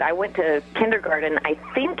started. I went to kindergarten, I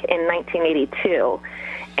think, in 1982,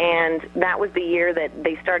 and that was the year that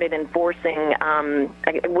they started enforcing.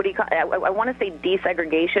 What do you call? I want to say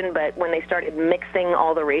desegregation, but when they started mixing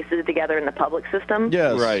all the races together in the public system.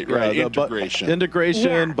 Yes. Right. the Integration.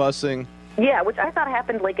 Integration, Yeah. busing. Yeah, which I thought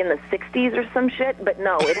happened like in the 60s or some shit, but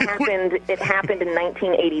no, it happened. It happened in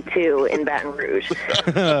 1982 in Baton Rouge.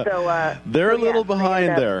 So They're a little they behind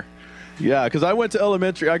ended up- there. Yeah, because I went to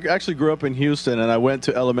elementary. I actually grew up in Houston, and I went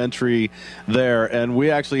to elementary there, and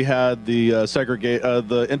we actually had the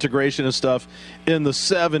the integration and stuff in the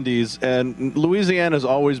 70s. And Louisiana's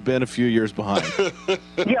always been a few years behind.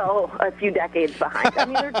 A few decades behind. I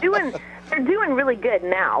mean, they're doing really good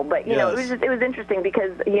now, but you know, it was interesting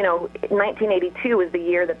because, you know, 1982 was the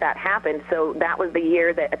year that happened. So that was the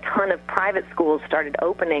year that a ton of private schools started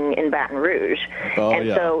opening in Baton Rouge.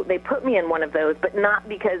 So they put me in one of those, but not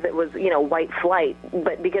because it was, you know, white flight,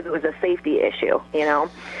 but because it was a safety issue, you know.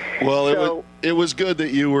 Well, it was good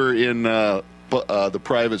that you were in the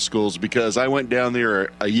private schools, because I went down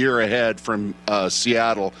there a year ahead from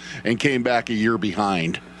Seattle and came back a year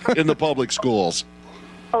behind in the public schools.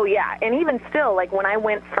 Oh, yeah. And even still, like when I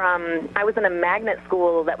went I was in a magnet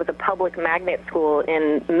school that was a public magnet school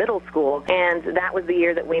in middle school, and that was the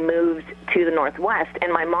year that we moved to the Northwest.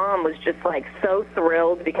 And my mom was just like so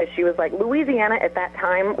thrilled because she was like, Louisiana at that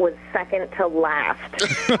time was second to last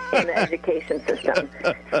in the education system.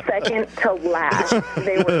 Second to last.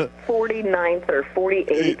 They were 49th or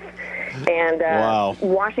 48th. And Wow.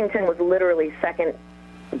 Washington was literally second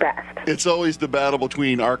best. It's always the battle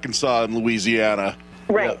between Arkansas and Louisiana.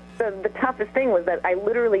 Right. So the toughest thing was that I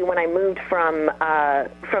literally, when I moved from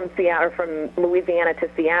Seattle, from Louisiana to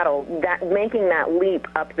Seattle, making that leap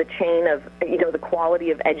up the chain of, you know, the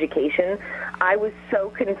quality of education, I was so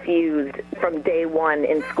confused from day one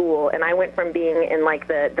in school, and I went from being in like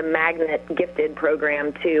the magnet gifted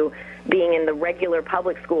program to being in the regular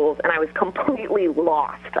public schools, and I was completely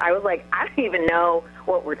lost. I was like, I don't even know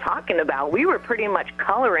what we're talking about. We were pretty much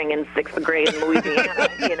coloring in 6th grade in Louisiana,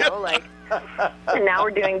 you know, like. And now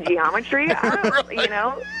we're doing geometry. I'm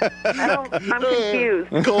confused.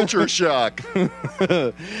 Culture shock.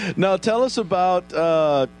 Now, tell us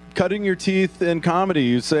about cutting your teeth in comedy.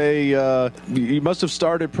 You say you must have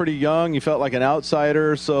started pretty young. You felt like an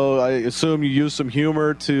outsider, so I assume you used some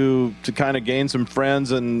humor to kind of gain some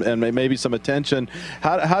friends and maybe some attention.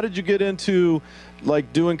 How did you get into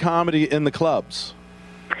like doing comedy in the clubs?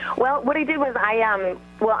 Well, what I did was I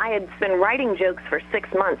had been writing jokes for 6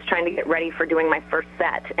 months trying to get ready for doing my first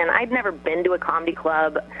set, and I'd never been to a comedy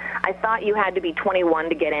club. I thought you had to be 21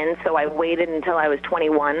 to get in, so I waited until I was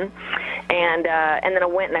 21. And then I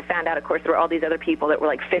went and I found out, of course, there were all these other people that were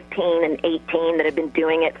like 15 and 18 that had been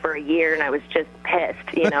doing it for a year, and I was just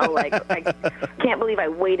pissed, like I can't believe I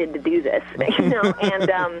waited to do this,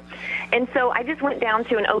 and so I just went down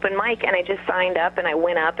to an open mic, and I just signed up, and I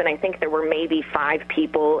went up, and I think there were maybe 5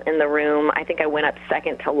 people in the room. I think I went up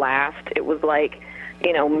second to last. It was like,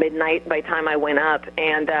 midnight by the time I went up,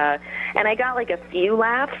 and I got like a few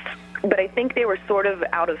laughs, but I think they were sort of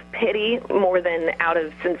out of pity more than out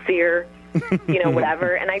of sincere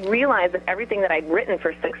whatever. And I realized that everything that I'd written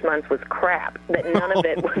for 6 months was crap, that none of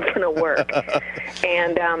it was going to work.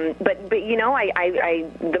 And, but I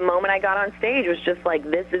the moment I got on stage was just like,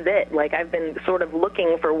 this is it. Like, I've been sort of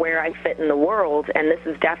looking for where I fit in the world, and this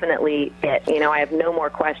is definitely it. I have no more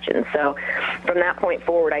questions. So from that point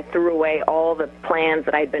forward, I threw away all the plans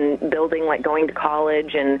that I'd been building, like going to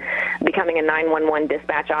college and becoming a 911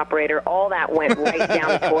 dispatch operator. All that went right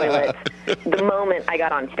down the toilet the moment I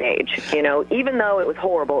got on stage. Even though it was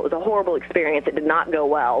horrible, it was a horrible experience. It did not go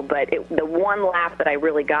well, but the one laugh that I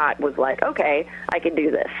really got was like, okay, I can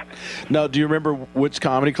do this. Now, do you remember which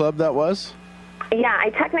comedy club that was? Yeah, I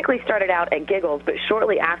technically started out at Giggles, but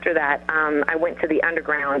shortly after that, I went to the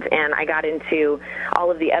Underground, and I got into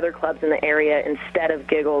all of the other clubs in the area instead of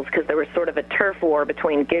Giggles, because there was sort of a turf war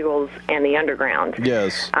between Giggles and the Underground.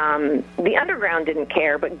 Yes. The Underground didn't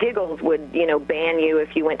care, but Giggles would, ban you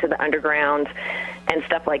if you went to the Underground and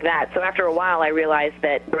stuff like that. So after a while, I realized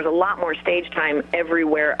that there was a lot more stage time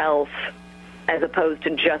everywhere else as opposed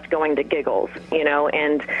to just going to Giggles,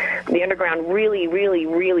 and the Underground really, really,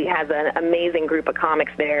 really has an amazing group of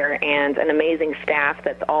comics there and an amazing staff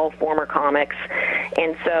that's all former comics.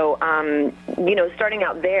 And so, starting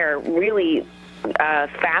out there really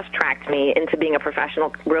fast-tracked me into being a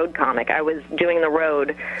professional road comic. I was doing the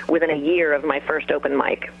road within a year of my first open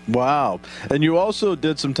mic. Wow. And you also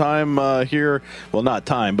did some time here, well, not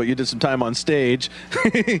time, but you did some time on stage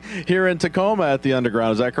here in Tacoma at the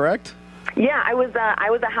Underground. Is that correct? Yeah, I was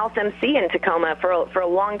a house MC in Tacoma for a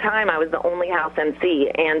long time. I was the only house MC,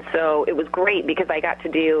 and so it was great because I got to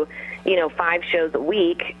do 5 shows a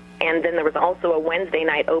week. And then there was also a Wednesday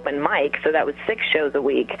night open mic, so that was 6 shows a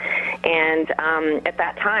week. And at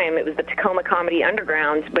that time, it was the Tacoma Comedy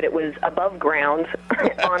Underground, but it was above ground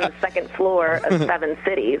on the second floor of 7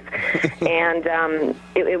 cities. And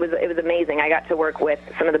it was amazing. I got to work with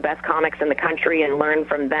some of the best comics in the country and learn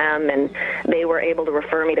from them, and they were able to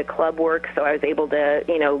refer me to club work, so I was able to,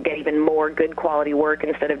 get even more good quality work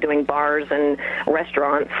instead of doing bars and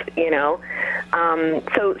restaurants,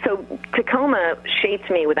 So Tacoma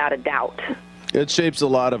shaped me without a doubt. It shapes a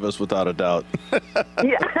lot of us without a doubt.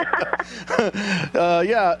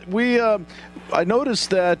 I noticed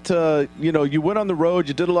that, you went on the road,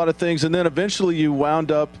 you did a lot of things, and then eventually you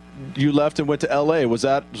left and went to L.A. Was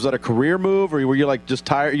that a career move, or were you like just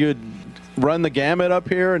tired? You had run the gamut up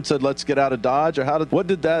here and said, let's get out of Dodge, or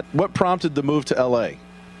what prompted the move to L.A.?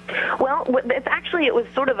 Well, it was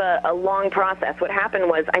sort of a long process. What happened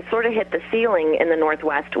was I sort of hit the ceiling in the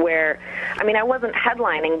Northwest where, I wasn't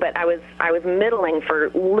headlining, but I was middling for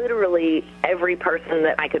literally every person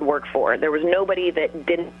that I could work for. There was nobody that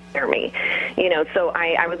didn't hear me, so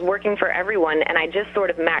I was working for everyone, and I just sort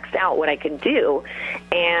of maxed out what I could do.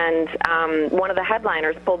 And one of the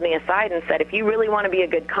headliners pulled me aside and said, if you really want to be a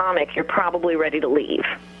good comic, you're probably ready to leave.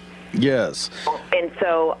 Yes. And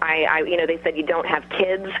so they said, you don't have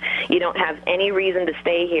kids, you don't have any reason to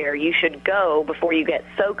stay here. You should go before you get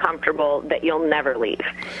so comfortable that you'll never leave.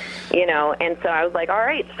 And so I was like, all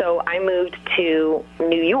right. So I moved to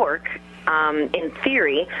New York in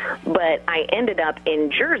theory, but I ended up in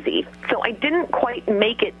Jersey. So I didn't quite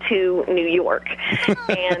make it to New York.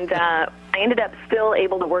 And I ended up still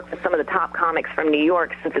able to work with some of the top comics from New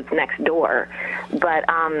York since it's next door. But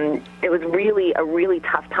it was really a really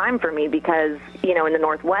tough time for me because, in the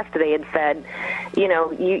Northwest they had said,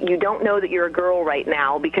 you don't know that you're a girl right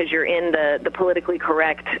now because you're in the politically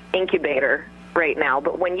correct incubator right now,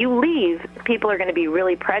 but when you leave, people are going to be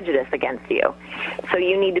really prejudiced against you. So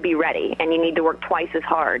you need to be ready, and you need to work twice as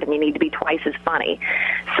hard, and you need to be twice as funny.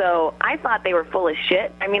 So I thought they were full of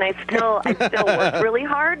shit. I still worked really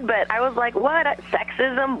hard, but I was like, what?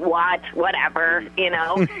 Sexism? What? Whatever,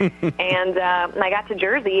 And I got to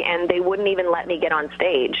Jersey, and they wouldn't even let me get on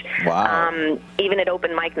stage. Wow. Even at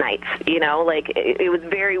open mic nights, it was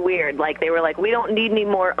very weird. Like, they were like, we don't need any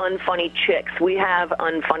more unfunny chicks. We have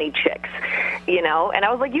unfunny chicks. And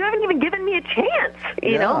I was like, you haven't even given me a chance,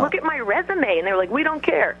 look at my resume. And they were like, we don't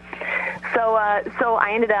care. So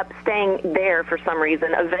I ended up staying there for some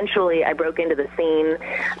reason. Eventually I broke into the scene,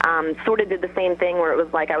 sort of did the same thing where it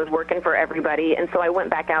was like I was working for everybody. And so I went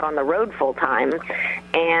back out on the road full time,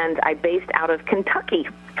 and I based out of Kentucky.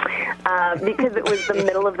 because it was the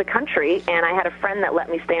middle of the country, and I had a friend that let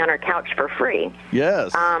me stay on her couch for free.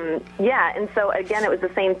 Yes. Yeah, and so, again, it was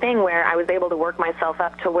the same thing where I was able to work myself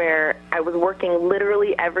up to where I was working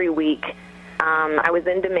literally every week. I was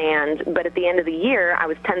in demand, but at the end of the year, I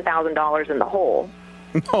was $10,000 in the hole.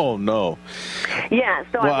 Oh, no. Yeah,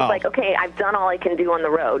 so I Wow. was like, okay, I've done all I can do on the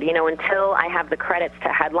road, until I have the credits to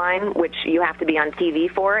headline, which you have to be on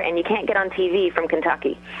TV for, and you can't get on TV from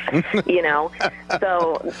Kentucky,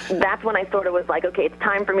 So that's when I sort of was like, okay, it's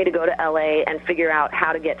time for me to go to L.A. and figure out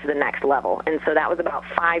how to get to the next level. And so that was about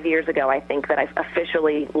 5 years ago, I think, that I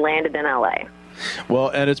officially landed in L.A. Well,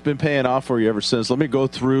 and it's been paying off for you ever since. Let me go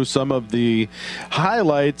through some of the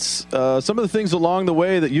highlights, some of the things along the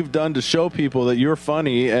way that you've done to show people that you're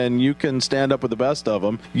funny and you can stand up with the best of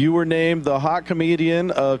them. You were named the Hot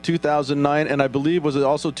Comedian of 2009, and I believe, was it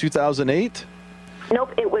also 2008?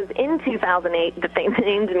 Nope, it was in 2008 that they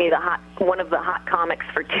named me one of the hot comics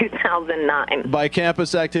for 2009. By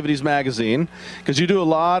Campus Activities Magazine, because you do a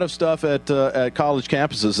lot of stuff at college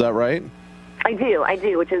campuses, is that right? I do,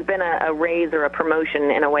 which has been a raise or a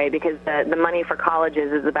promotion in a way, because the money for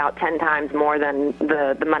colleges is about 10 times more than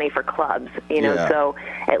the money for clubs, Yeah. So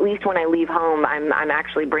at least when I leave home, I'm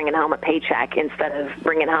actually bringing home a paycheck instead of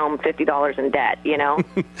bringing home $50 in debt,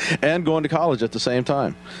 And going to college at the same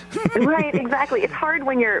time. Right, exactly. It's hard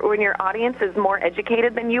when your audience is more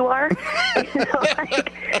educated than you are.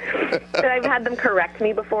 I've had them correct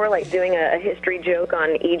me before, like doing a history joke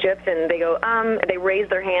on Egypt, and they go, they raise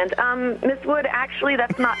their hand, Miss Wood, actually,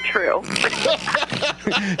 that's not true.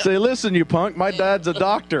 Say, listen, you punk, my dad's a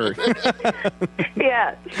doctor.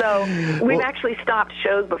 Yeah, so we've actually stopped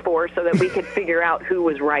shows before so that we could figure out who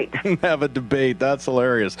was right. Have a debate. That's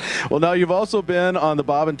hilarious. Well, now you've also been on the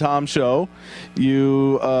Bob and Tom Show.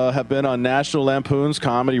 You have been on National Lampoon's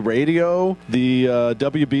Comedy Radio, the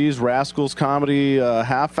WB's Rascals Comedy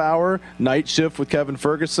Half Hour, Night Shift with Kevin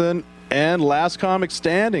Ferguson, and Last Comic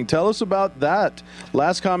Standing. Tell us about that.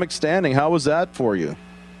 Last Comic Standing, how was that for you?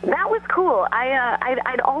 That was cool.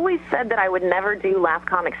 I'd always said that I would never do Last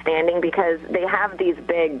Comic Standing because they have these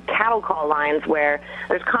big cattle call lines where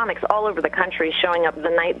there's comics all over the country showing up the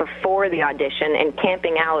night before the audition and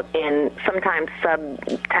camping out in sometimes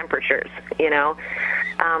sub-temperatures,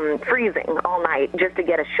 freezing all night just to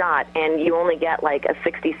get a shot, and you only get like a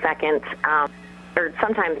 60-second or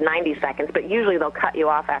sometimes 90 seconds, but usually they'll cut you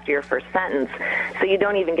off after your first sentence, so you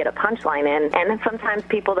don't even get a punchline in. And then sometimes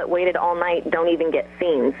people that waited all night don't even get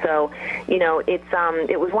seen. So,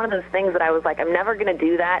 it was one of those things that I was like, I'm never going to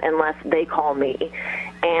do that unless they call me.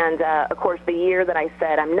 And, of course, the year that I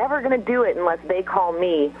said, I'm never going to do it unless they call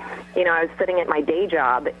me, I was sitting at my day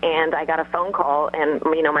job, and I got a phone call, and,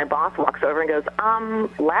 my boss walks over and goes,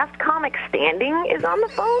 Last Comic Standing is on the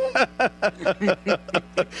phone?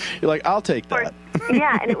 You're like, I'll take that.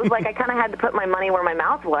 Yeah, and it was like I kind of had to put my money where my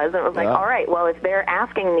mouth was, and it was like, all right, well, if they're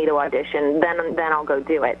asking me to audition, then I'll go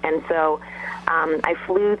do it. And so I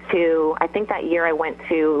flew to, I think that year I went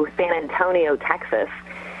to San Antonio, Texas,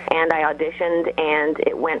 and I auditioned, and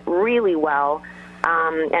it went really well.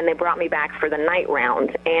 And they brought me back for the night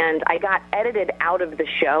round, and I got edited out of the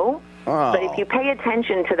show. Oh. But if you pay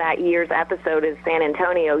attention to that year's episode of San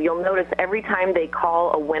Antonio, you'll notice every time they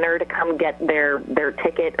call a winner to come get their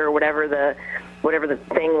ticket or whatever the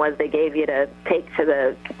thing was they gave you to take to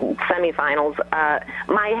the semifinals,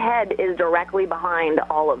 my head is directly behind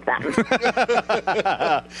all of them.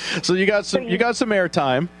 So you got some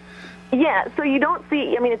airtime. Yeah, so you don't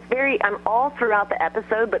see, I'm all throughout the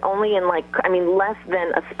episode, but only in less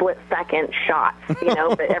than a split second shots,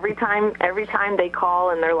 but every time they call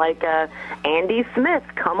and they're like, Andy Smith,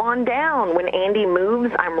 come on down. When Andy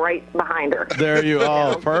moves, I'm right behind her. There you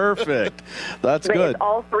are. Perfect. That's but good. It's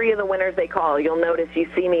all three of the winners they call. You'll notice you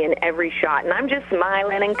see me in every shot, and I'm just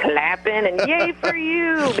smiling and clapping and yay for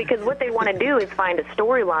you, because what they want to do is find a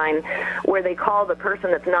storyline where they call the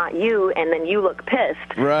person that's not you, and then you look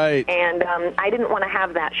pissed. Right. And I didn't want to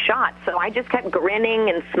have that shot, so I just kept grinning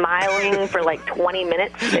and smiling for like 20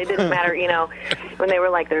 minutes. It didn't matter, when they were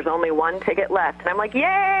like, there's only one ticket left. And I'm like,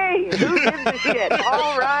 yay! Who gives a shit?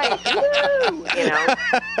 All right. Woo!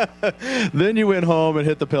 Then you went home and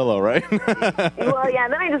hit the pillow, right? Well, yeah,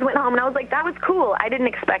 then I just went home, and I was like, that was cool. I didn't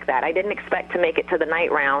expect that. I didn't expect to make it to the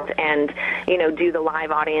night round and, do the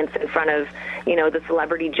live audience in front of, the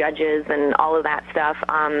celebrity judges and all of that stuff.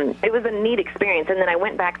 It was a neat experience. And then I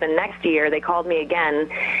went back the next year. They called me again,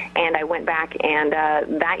 and I went back, and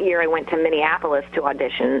that year I went to Minneapolis to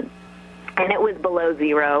audition. And it was below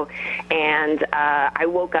zero, and I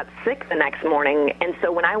woke up sick the next morning. And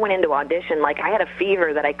so when I went into audition, I had a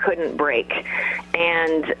fever that I couldn't break.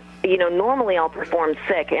 And normally I'll perform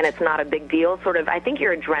sick and it's not a big deal. Sort of, I think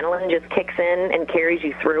your adrenaline just kicks in and carries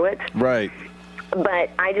you through it. Right. But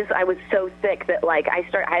I was so sick that I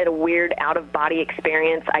had a weird out of body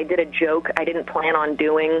experience. I did a joke I didn't plan on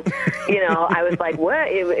doing. I was like, what?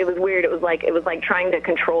 It was weird. It was like trying to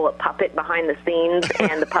control a puppet behind the scenes,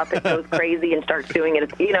 and the puppet goes crazy and starts doing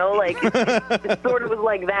it. It sort of was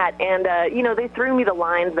like that. And they threw me the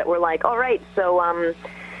lines that were like, all right, so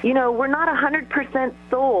we're not 100%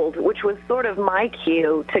 sold, which was sort of my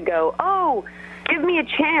cue to go, oh, give me a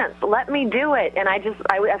chance, let me do it. And I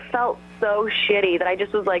felt so shitty that I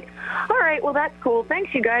just was like, all right, well, that's cool.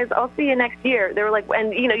 Thanks, you guys. I'll see you next year. They were like,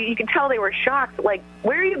 and, you could tell they were shocked, like,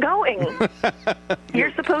 where are you going?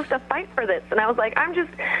 You're supposed to fight for this. And I was like, I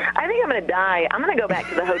think I'm going to die. I'm going to go back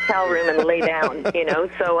to the hotel room and lay down,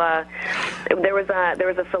 So there was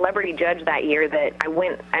a celebrity judge that year that I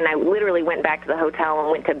literally went back to the hotel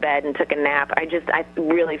and went to bed and took a nap. I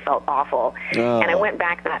really felt awful. Oh. And I went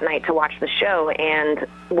back that night to watch the show, and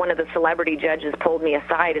one of the celebrity judges pulled me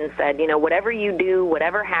aside and said, whatever you do,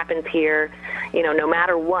 whatever happens here, no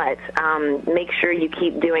matter what, make sure you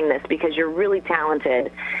keep doing this because you're really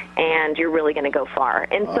talented and you're really going to go far.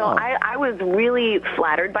 And so I was really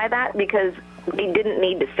flattered by that because they didn't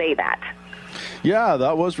need to say that. Yeah,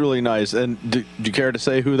 that was really nice. And do you care to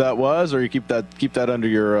say who that was, or you keep that under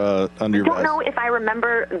your I don't know if I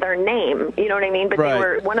remember their name. You know what I mean? But right. They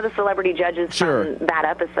were one of the celebrity judges from that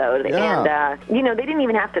episode, yeah. And they didn't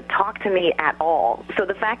even have to talk to me at all. So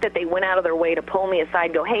the fact that they went out of their way to pull me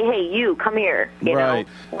aside, go, hey, you, come here, right.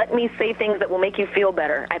 let me say things that will make you feel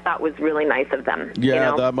better, I thought was really nice of them.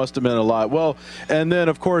 Yeah, that must have been a lot. Well, and then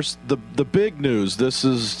of course the big news. This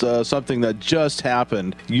is something that just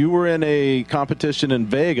happened. You were in a competition in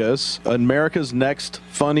Vegas, America's Next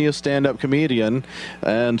Funniest Stand-Up Comedian,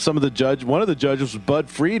 and one of the judges was Bud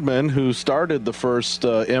Friedman, who started the first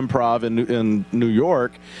improv in New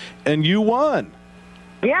York, and you won.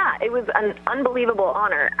 Yeah, it was an unbelievable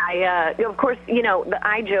honor. Of course, the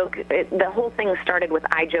iJoke, the whole thing started with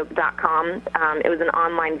iJoke.com. It was an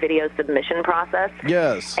online video submission process.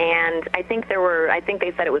 Yes. And I think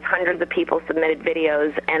they said it was hundreds of people submitted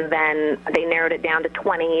videos, and then they narrowed it down to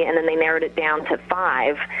 20, and then they narrowed it down to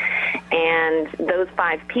 5. And those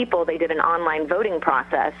 5 people, they did an online voting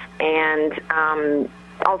process, and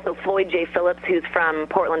also Floyd J. Phillips, who's from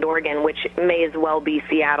Portland, Oregon, which may as well be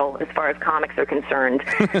Seattle as far as comics are concerned,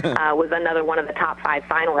 was another one of the top 5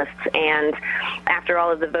 finalists. And after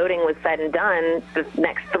all of the voting was said and done, the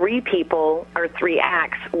next 3 people, or 3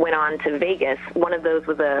 acts, went on to Vegas. One of those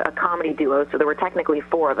was a comedy duo, so there were technically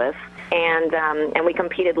 4 of us. And we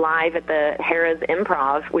competed live at the Harrah's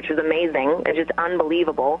Improv, which was amazing. It's just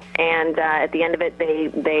unbelievable. And at the end of it,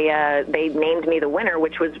 they named me the winner,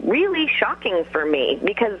 which was really shocking for me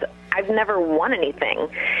because I've never won anything.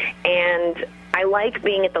 And I like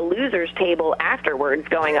being at the losers table afterwards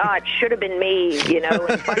going, it should have been me, and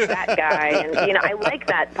fuck that guy. And, I like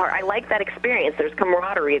that part. I like that experience. There's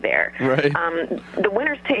camaraderie there. Right. The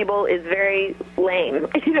winner's table is very lame.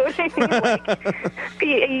 You know what I mean?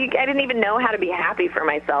 I didn't even know how to be happy for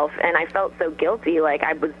myself, and I felt so guilty. Like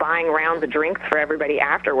I was buying rounds of drinks for everybody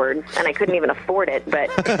afterwards, and I couldn't even afford it. But,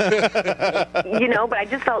 but I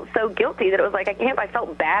just felt so guilty that it was like, I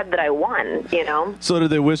felt bad that I won, So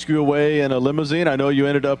did they whisk you away in a limousine? I know you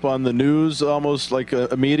ended up on the news almost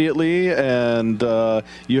immediately, and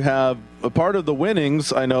you have a part of the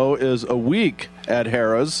winnings, I know, is a week at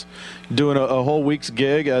Harrah's, doing a whole week's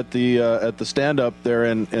gig at the stand-up there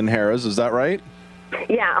in Harrah's. Is that right?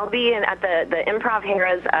 Yeah, I'll be at the Improv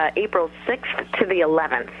Harrah's April 6th to the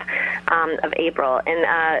 11th of April,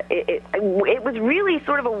 and it was really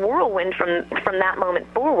sort of a whirlwind from that moment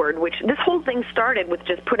forward, which this whole thing started with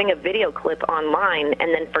just putting a video clip online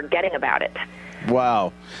and then forgetting about it.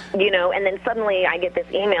 Wow. And then suddenly I get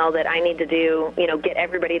this email that I need to do, get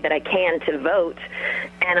everybody that I can to vote.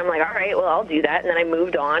 And I'm like, all right, well, I'll do that. And then I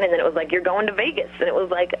moved on, and then it was like, you're going to Vegas. And it was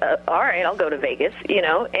like, all right, I'll go to Vegas, And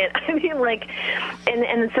I mean, like,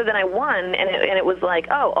 and so then I won, and it was like,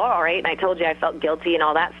 oh, all right. And I told you I felt guilty and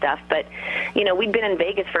all that stuff. But, we'd been in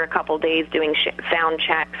Vegas for a couple days doing sound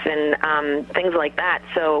checks and things like that.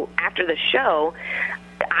 So after the show,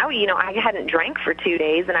 I hadn't drank for 2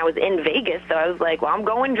 days, and I was in Vegas, so I was like, well, I'm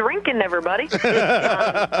going drinking, everybody.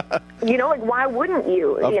 Why wouldn't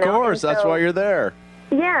you? Of course, that's why you're there.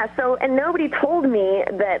 Yeah, and nobody told me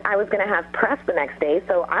that I was going to have press the next day,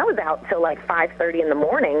 so I was out till like 5:30 in the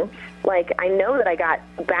morning, like, I know that I got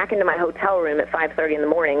back into my hotel room at 5:30 in the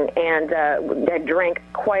morning, and I drank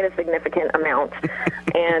quite a significant amount.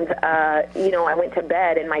 And, I went to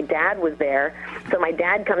bed, and my dad was there. So my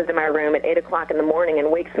dad comes to my room at 8 o'clock in the morning and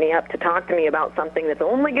wakes me up to talk to me about something that's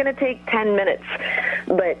only going to take 10 minutes,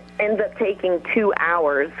 but ends up taking 2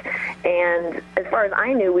 hours. And as far as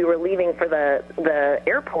I knew, we were leaving for the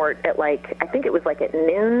airport at, like, I think it was like at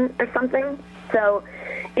noon or something. So,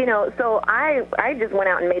 so I just went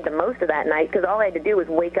out and made the most of that night, because all I had to do was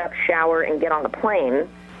wake up, shower, and get on the plane.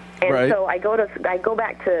 And Right. so I go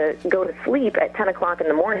back to go to sleep at 10 o'clock in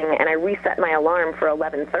the morning, and I reset my alarm for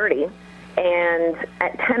 11:30. And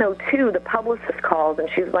at 10:02, the publicist calls, and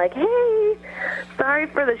she's like, "Hey, sorry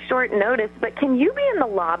for the short notice, but can you be in the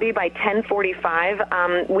lobby by 10:45?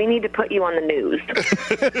 We need to put you on the news."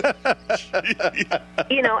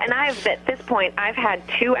 And at this point, I've had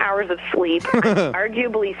 2 hours of sleep. I'm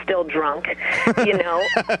arguably still drunk. And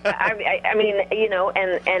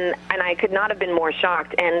I could not have been more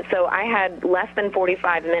shocked. And so I had less than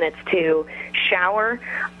 45 minutes to shower,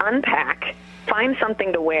 unpack, find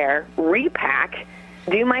something to wear, repack,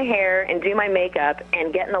 do my hair and do my makeup,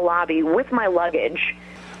 and get in the lobby with my luggage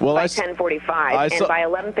by 10:45. And by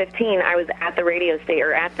 11:15, I was at the radio station,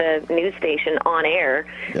 or at the news station, on air,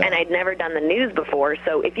 and I'd never done the news before.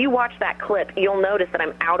 So if you watch that clip, you'll notice that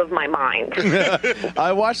I'm out of my mind.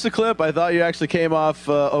 I watched the clip. I thought you actually came off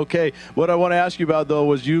okay. What I want to ask you about, though,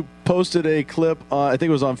 was you posted a clip, I think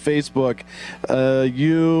it was on Facebook,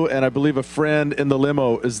 you and I believe a friend in the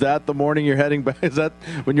limo. Is that the morning you're heading back? Is that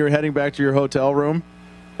when you're heading back to your hotel room?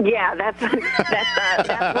 Yeah, that's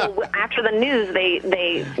well, after the news,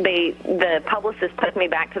 the publicist took me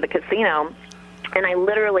back to the casino. And I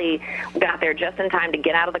literally got there just in time to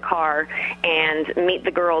get out of the car and meet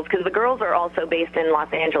the girls, because the girls are also based in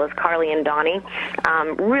Los Angeles, Carly and Donnie.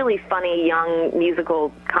 Really funny, young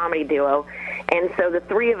musical comedy duo. And so the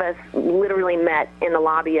three of us literally met in the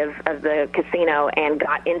lobby of the casino and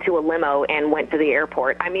got into a limo and went to the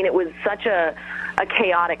airport. I mean, it was such a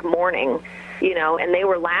chaotic morning. And they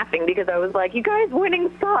were laughing because I was like, "You guys,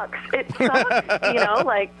 winning sucks. It sucks." I was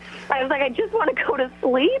like, "I just want to go to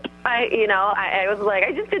sleep." I was like,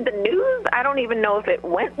 "I just did the news. I don't even know if it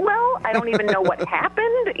went well. I don't even know what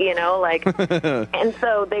happened." And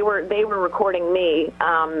so they were recording me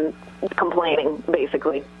complaining,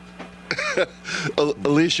 basically.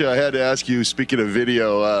 Alysia, I had to ask you, speaking of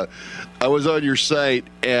video, I was on your site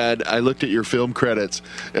and I looked at your film credits,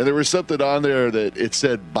 and there was something on there that it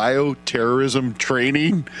said bioterrorism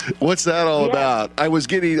training. What's that all about? I was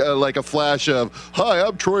getting like a flash of, "Hi,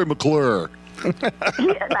 I'm Troy McClure."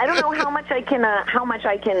 I don't know how much I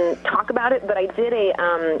can talk about it, but I did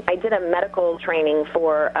a medical training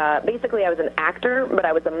for basically I was an actor, but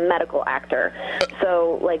I was a medical actor.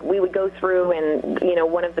 So like we would go through, and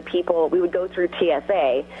we would go through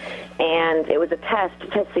TSA, and it was a test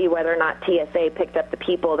to see whether or not TSA picked up the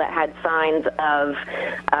people that had signs of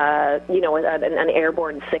an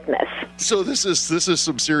airborne sickness. So this is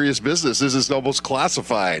some serious business. This is almost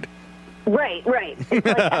classified. Right. It's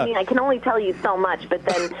like, I can only tell you so much, but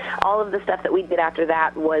then all of the stuff that we did after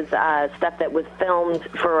that was stuff that was filmed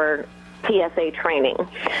for TSA training.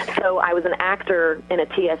 So I was an actor in a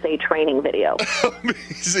TSA training video.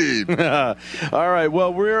 Amazing. All right.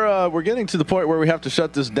 Well, we're getting to the point where we have to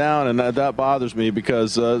shut this down, and that bothers me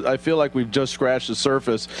because I feel like we've just scratched the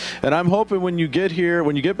surface. And I'm hoping when you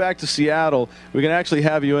get back to Seattle, we can actually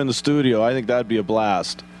have you in the studio. I think that'd be a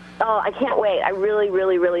blast. Oh, I can't wait. I really,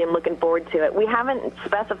 really, really am looking forward to it. We haven't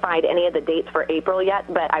specified any of the dates for April yet,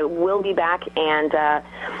 but I will be back, and,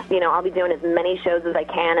 I'll be doing as many shows as I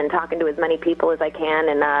can and talking to as many people as I can,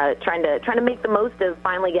 and trying to make the most of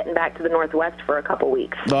finally getting back to the Northwest for a couple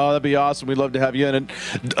weeks. Oh, that'd be awesome. We'd love to have you in. And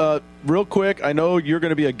real quick, I know you're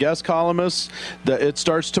going to be a guest columnist. It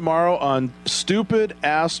starts tomorrow on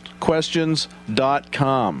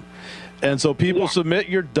stupidaskedquestions.com. And so people submit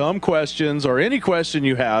your dumb questions or any question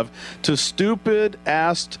you have to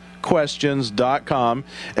stupidaskedquestions.com,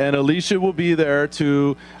 and Alysia will be there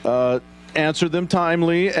to answer them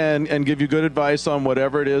timely and give you good advice on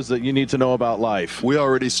whatever it is that you need to know about life. We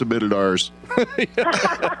already submitted ours. They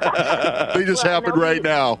just happened right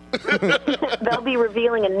now. They'll be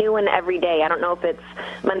revealing a new one every day. I don't know if it's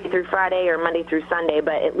Monday through Friday or Monday through Sunday,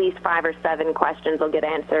 but at least 5 or 7 questions will get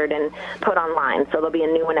answered and put online. So there'll be a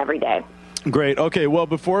new one every day. Great. Okay, well,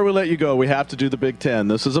 before we let you go, we have to do the Big Ten.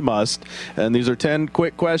 This is a must. And these are 10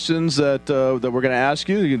 quick questions that we're going to ask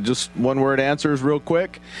you. You can just one-word answers real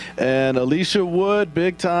quick. And Alysia Wood,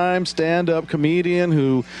 big-time stand-up comedian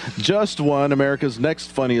who just won America's Next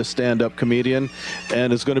Funniest Stand-Up Comedian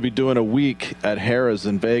and is going to be doing a week at Harrah's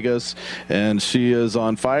in Vegas. And she is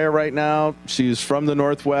on fire right now. She's from the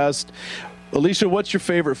Northwest. Alysia, what's your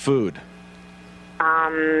favorite food?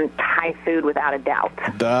 Thai food without a doubt.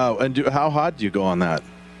 And how hot do you go on that?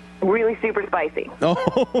 Really super spicy.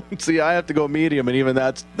 Oh, see, I have to go medium, and even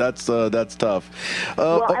that's tough.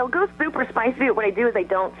 Well, I'll go super spicy, but what I do is I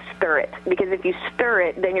don't stir it, because if you stir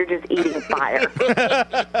it, then you're just eating fire.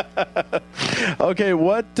 Okay,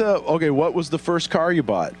 what was the first car you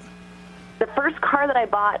bought? The first car that I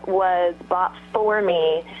was bought for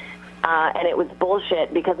me. And it was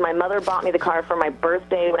bullshit because my mother bought me the car for my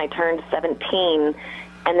birthday when I turned 17,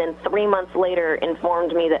 and then 3 months later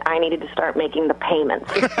informed me that I needed to start making the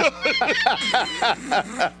payments.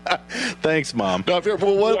 Thanks, Mom. What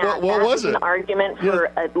was it? An argument for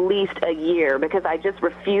at least a year because I just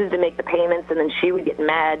refused to make the payments, and then she would get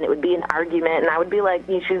mad, and it would be an argument, and I would be like,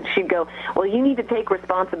 she'd go, well, you need to take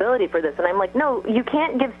responsibility for this. And I'm like, no, you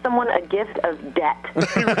can't give someone a gift of debt.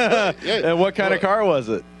 And what kind of car was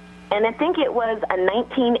it? And I think it was a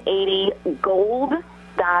 1980 gold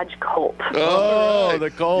Dodge Colt. Oh, right. The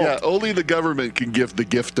Colt. Yeah, only the government can give the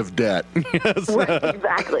gift of debt. Yes. Right,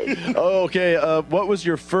 exactly. Okay, what was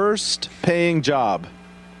your first paying job?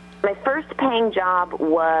 My first paying job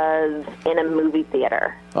was in a movie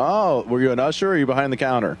theater. Oh, were you an usher or were you behind the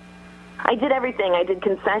counter? I did everything. I did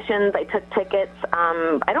concessions. I took tickets.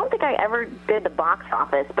 I don't think I ever did the box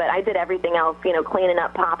office, but I did everything else, cleaning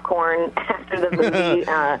up popcorn after the movie,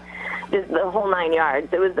 just the whole 9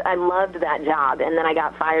 yards. I loved that job, and then I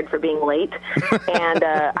got fired for being late, and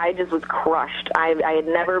I just was crushed. I had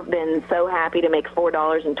never been so happy to make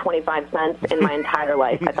 $4.25 in my entire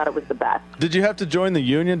life. I thought it was the best. Did you have to join the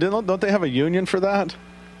union? Don't they have a union for that?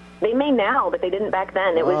 They may now, but they didn't back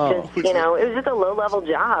then. It was just, it was just a low-level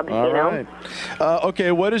job, Right.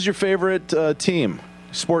 Okay, what is your favorite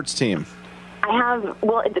sports team?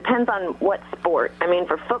 It depends on what sport. I mean,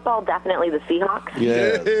 for football, definitely the Seahawks.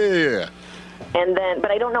 Yeah. And then,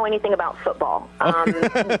 but I don't know anything about football.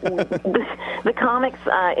 The comics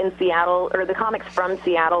in Seattle, or the comics from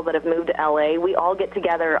Seattle that have moved to LA, we all get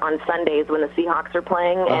together on Sundays when the Seahawks are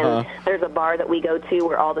playing, and there's a bar that we go to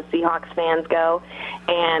where all the Seahawks fans go,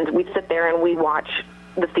 and we sit there and we watch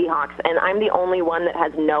the Seahawks, and I'm the only one that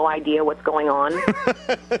has no idea what's going on.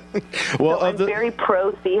 Well, so I'm very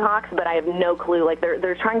pro Seahawks, but I have no clue. Like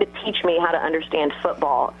they're trying to teach me how to understand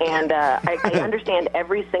football, and I understand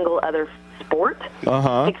every single other sport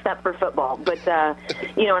except for football. But and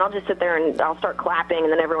I'll just sit there and I'll start clapping,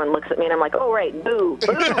 and then everyone looks at me, and I'm like, oh right, boo,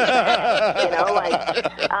 boo.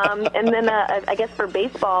 And then I guess for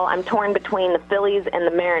baseball, I'm torn between the Phillies and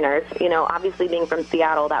the Mariners. Obviously being from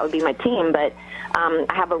Seattle, that would be my team, but I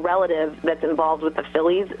have a relative that's involved with the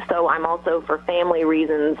Phillies, so I'm also, for family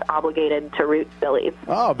reasons, obligated to root Phillies.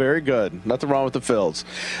 Oh, very good. Nothing wrong with the Phils.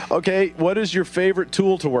 Okay, what is your favorite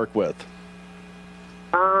tool to work with?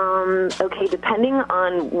 Okay, depending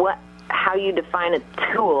on how you define a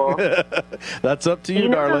tool. That's up to you,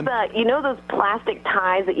 darling. Those plastic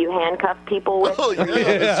ties that you handcuff people with? Oh,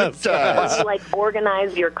 yeah, zip ties. You,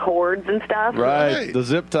 organize your cords and stuff? Right, the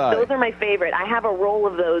zip tie. Those are my favorite. I have a roll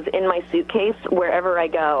of those in my suitcase wherever I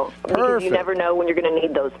go. Perfect. Because you never know when you're going to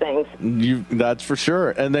need those things. That's for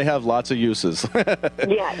sure, and they have lots of uses.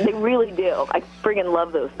 Yeah, they really do. I friggin'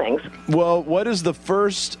 love those things. Well, what is the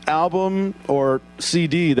first album or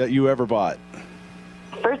CD that you ever bought?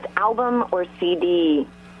 First album or CD?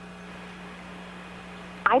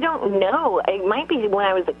 I don't know. It might be when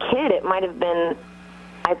I was a kid. It might have been,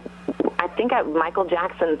 I think Michael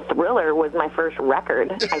Jackson's Thriller was my first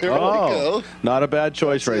record. I think. Oh, not a bad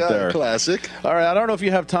choice right there. Classic. All right, I don't know if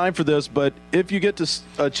you have time for this, but if you get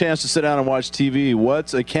a chance to sit down and watch TV,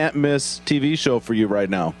 what's a can't-miss TV show for you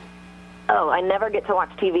right now? Oh, I never get to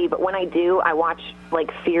watch TV, but when I do, I watch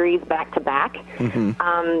series back to back.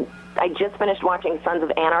 I just finished watching Sons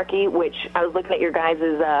of Anarchy, which I was looking at your guys'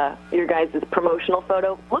 promotional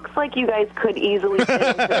photo. Looks like you guys could easily fit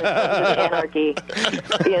into Sons of Anarchy.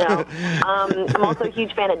 I'm also a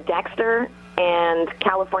huge fan of Dexter and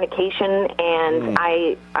Californication, and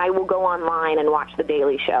I will go online and watch The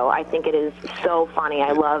Daily Show. I think it is so funny.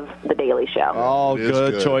 I love The Daily Show. All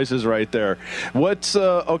good choices right there. What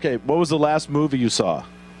was the last movie you saw?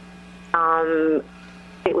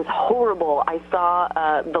 It was horrible. I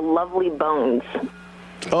saw The Lovely Bones.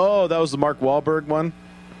 Oh, that was the Mark Wahlberg one?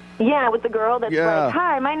 Yeah, with the girl that's like,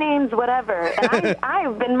 hi, my name's whatever, and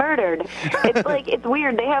I've been murdered. It's like, it's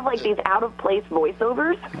weird. They have, like, these out-of-place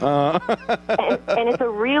voiceovers, and it's a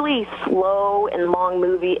really slow and long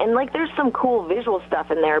movie, and, like, there's some cool visual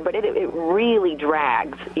stuff in there, but it really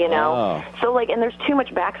drags, you know? So, like, and there's too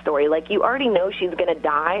much backstory. Like, you already know she's going to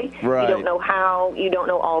die. Right. You don't know how. You don't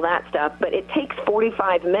know all that stuff, but it takes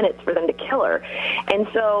 45 minutes for them to kill her. And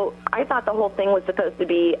so I thought the whole thing was supposed to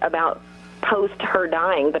be about post her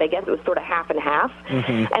dying, but I guess it was sort of half and half.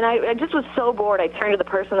 And I just was so bored. I turned to the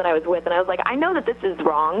person that I was with, and I was like, I know that this is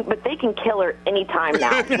wrong, but they can kill her anytime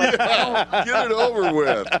now. Like, get it over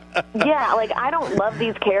with. Yeah, like, I don't love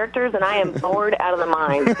these characters, and I am bored out of the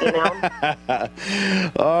mind, you know?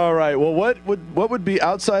 All right. Well, what would be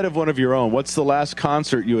outside of one of your own? What's the last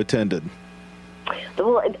concert you attended?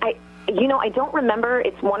 Well, I don't remember.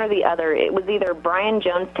 It's one or the other. It was either Brian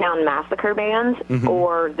Jonestown Massacre Band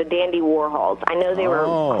or the Dandy Warhols. I know they were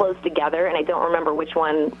close together, and I don't remember which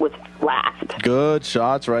one was last. Good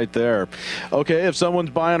shots right there. Okay, if someone's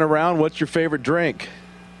buying a round, what's your favorite drink?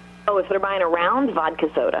 Oh, if they're buying a round, vodka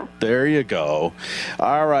soda. There you go.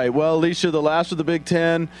 All right. Well, Alysia, the last of the Big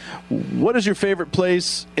Ten. What is your favorite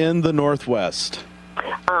place in the Northwest?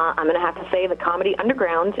 I'm going to have to say the Comedy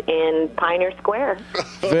Underground in Pioneer Square.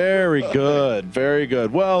 Very good. Very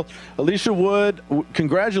good. Well, Alysia Wood,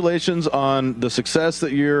 congratulations on the success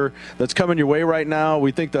that's coming your way right now.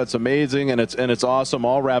 We think that's amazing, and it's awesome,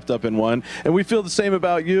 all wrapped up in one. And we feel the same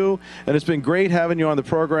about you, and it's been great having you on the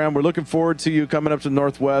program. We're looking forward to you coming up to the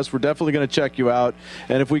Northwest. We're definitely going to check you out,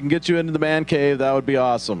 and if we can get you into the man cave, that would be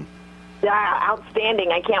awesome.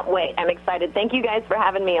 Outstanding. I can't wait. I'm excited. Thank you guys for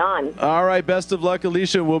having me on. All right. Best of luck,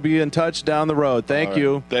 Alysia. We'll be in touch down the road. Thank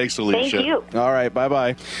you. Thanks, Alysia. Thank you. All right.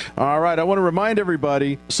 Bye-bye. All right. I want to remind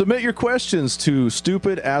everybody, submit your questions to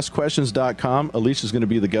stupidaskquestions.com. Alicia's going to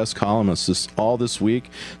be the guest columnist this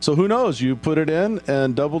week. So who knows? You put it in,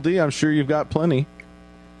 and Double D, I'm sure you've got plenty.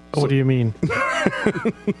 What do you mean?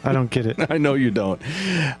 I don't get it. I know you don't.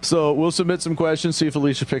 So we'll submit some questions, see if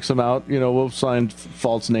Alysia picks them out. We'll sign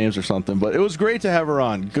false names or something. But it was great to have her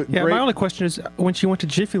on. Yeah, my only question is, when she went to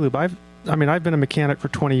Jiffy Lube, I've been a mechanic for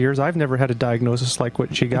 20 years. I've never had a diagnosis like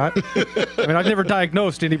what she got. I've never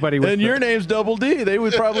diagnosed anybody with And your name's Double D. They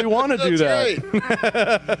would probably want to do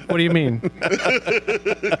that. Right. What do you mean?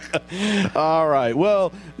 All right.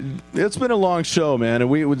 Well, it's been a long show, man,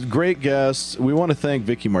 and with great guests. We want to thank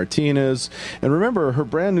Vicci Martinez. And remember, her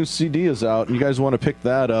brand new CD is out, and you guys want to pick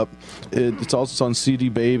that up. It's also on CD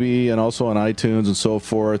Baby and also on iTunes and so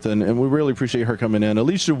forth. And we really appreciate her coming in.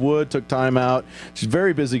 Alysia Wood took time out. She's a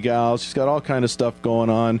very busy gal. She's got all kind of stuff going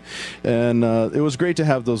on, and it was great to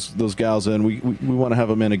have those gals in. We want to have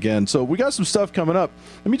them in again. So we got some stuff coming up.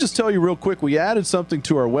 Let me just tell you real quick. We added something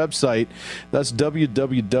to our website. That's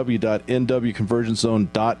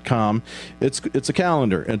www.nwconvergencezone.com. It's a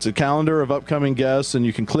calendar. It's a calendar of upcoming guests, and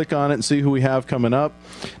you can click on it and see who we have coming up.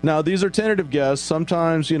 Now, these are tentative guests.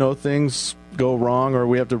 Sometimes, things go wrong or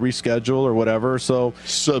we have to reschedule or whatever, so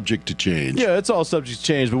subject to change. Yeah, it's all subject to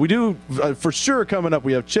change, but we do for sure coming up.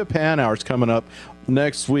 We have Chip Hanauer's coming up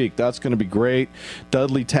next week. That's going to be great.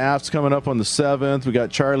 Dudley Taft's coming up on the 7th. We got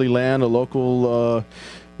Charlie Land, a local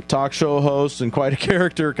talk show host and quite a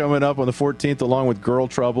character, coming up on the 14th, along with Girl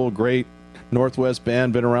Trouble. Great Northwest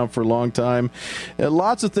band, been around for a long time. And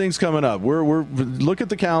lots of things coming up. We're look at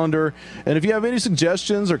the calendar, and if you have any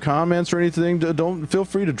suggestions or comments or anything, don't feel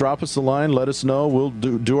free to drop us a line. Let us know. We'll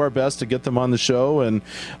do our best to get them on the show, and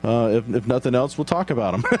if nothing else, we'll talk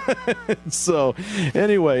about them. So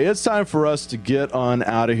anyway, it's time for us to get on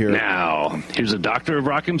out of here. Now, here's a doctor of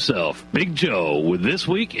rock himself, Big Joe, with This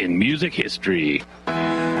Week in Music History.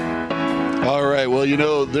 All right.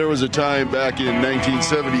 Well, there was a time back in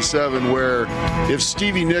 1977 where if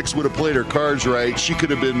Stevie Nicks would have played her cards right, she could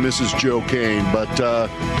have been Mrs. Joe Kane. But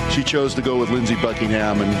she chose to go with Lindsey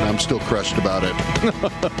Buckingham, and I'm still crushed about it.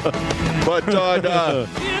 But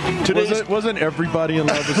today's... Wasn't everybody in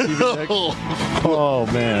love with Stevie Nicks? Oh,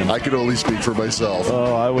 man. I can only speak for myself.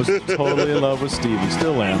 Oh, I was totally in love with Stevie.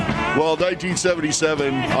 Still am. Well,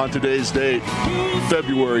 1977, on today's date,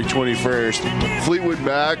 February 21st, Fleetwood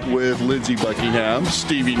Mac with Lindsey Buckingham,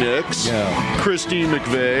 Stevie Nicks, Christine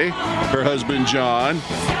McVie, her husband John,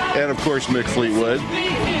 and of course Mick Fleetwood.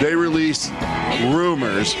 They released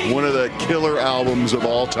Rumors, one of the killer albums of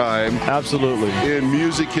all time. Absolutely. In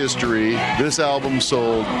music history, this album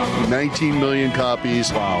sold 19 million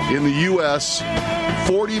copies in the U.S.,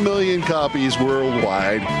 40 million copies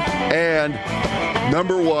worldwide. and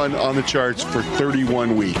 #1 on the charts for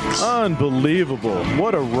 31 weeks. Unbelievable.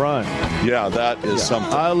 What a run. Yeah, that is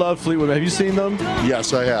something. I love Fleetwood Mac. Have you seen them?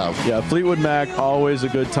 Yes, I have. Yeah, Fleetwood Mac, always a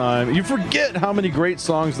good time. You forget how many great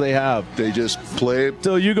songs they have. They just play.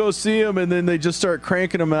 Till you go see them, and then they just start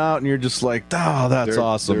cranking them out, and you're just like, oh, that's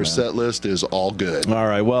awesome. Their man. set list is all good. All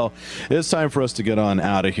right, well, it's time for us to get on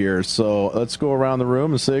out of here. So let's go around the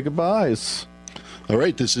room and say goodbyes. All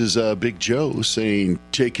right, this is Big Joe saying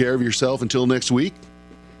take care of yourself until next week.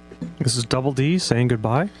 This is Double D saying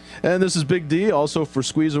goodbye. And this is Big D, also for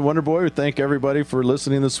Squeeze and Wonder Boy. We thank everybody for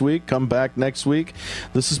listening this week. Come back next week.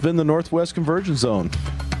 This has been the Northwest Convergence Zone,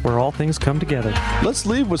 where all things come together. Let's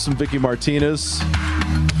leave with some Vicci Martinez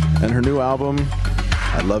and her new album,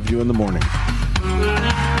 I Love You in the Morning.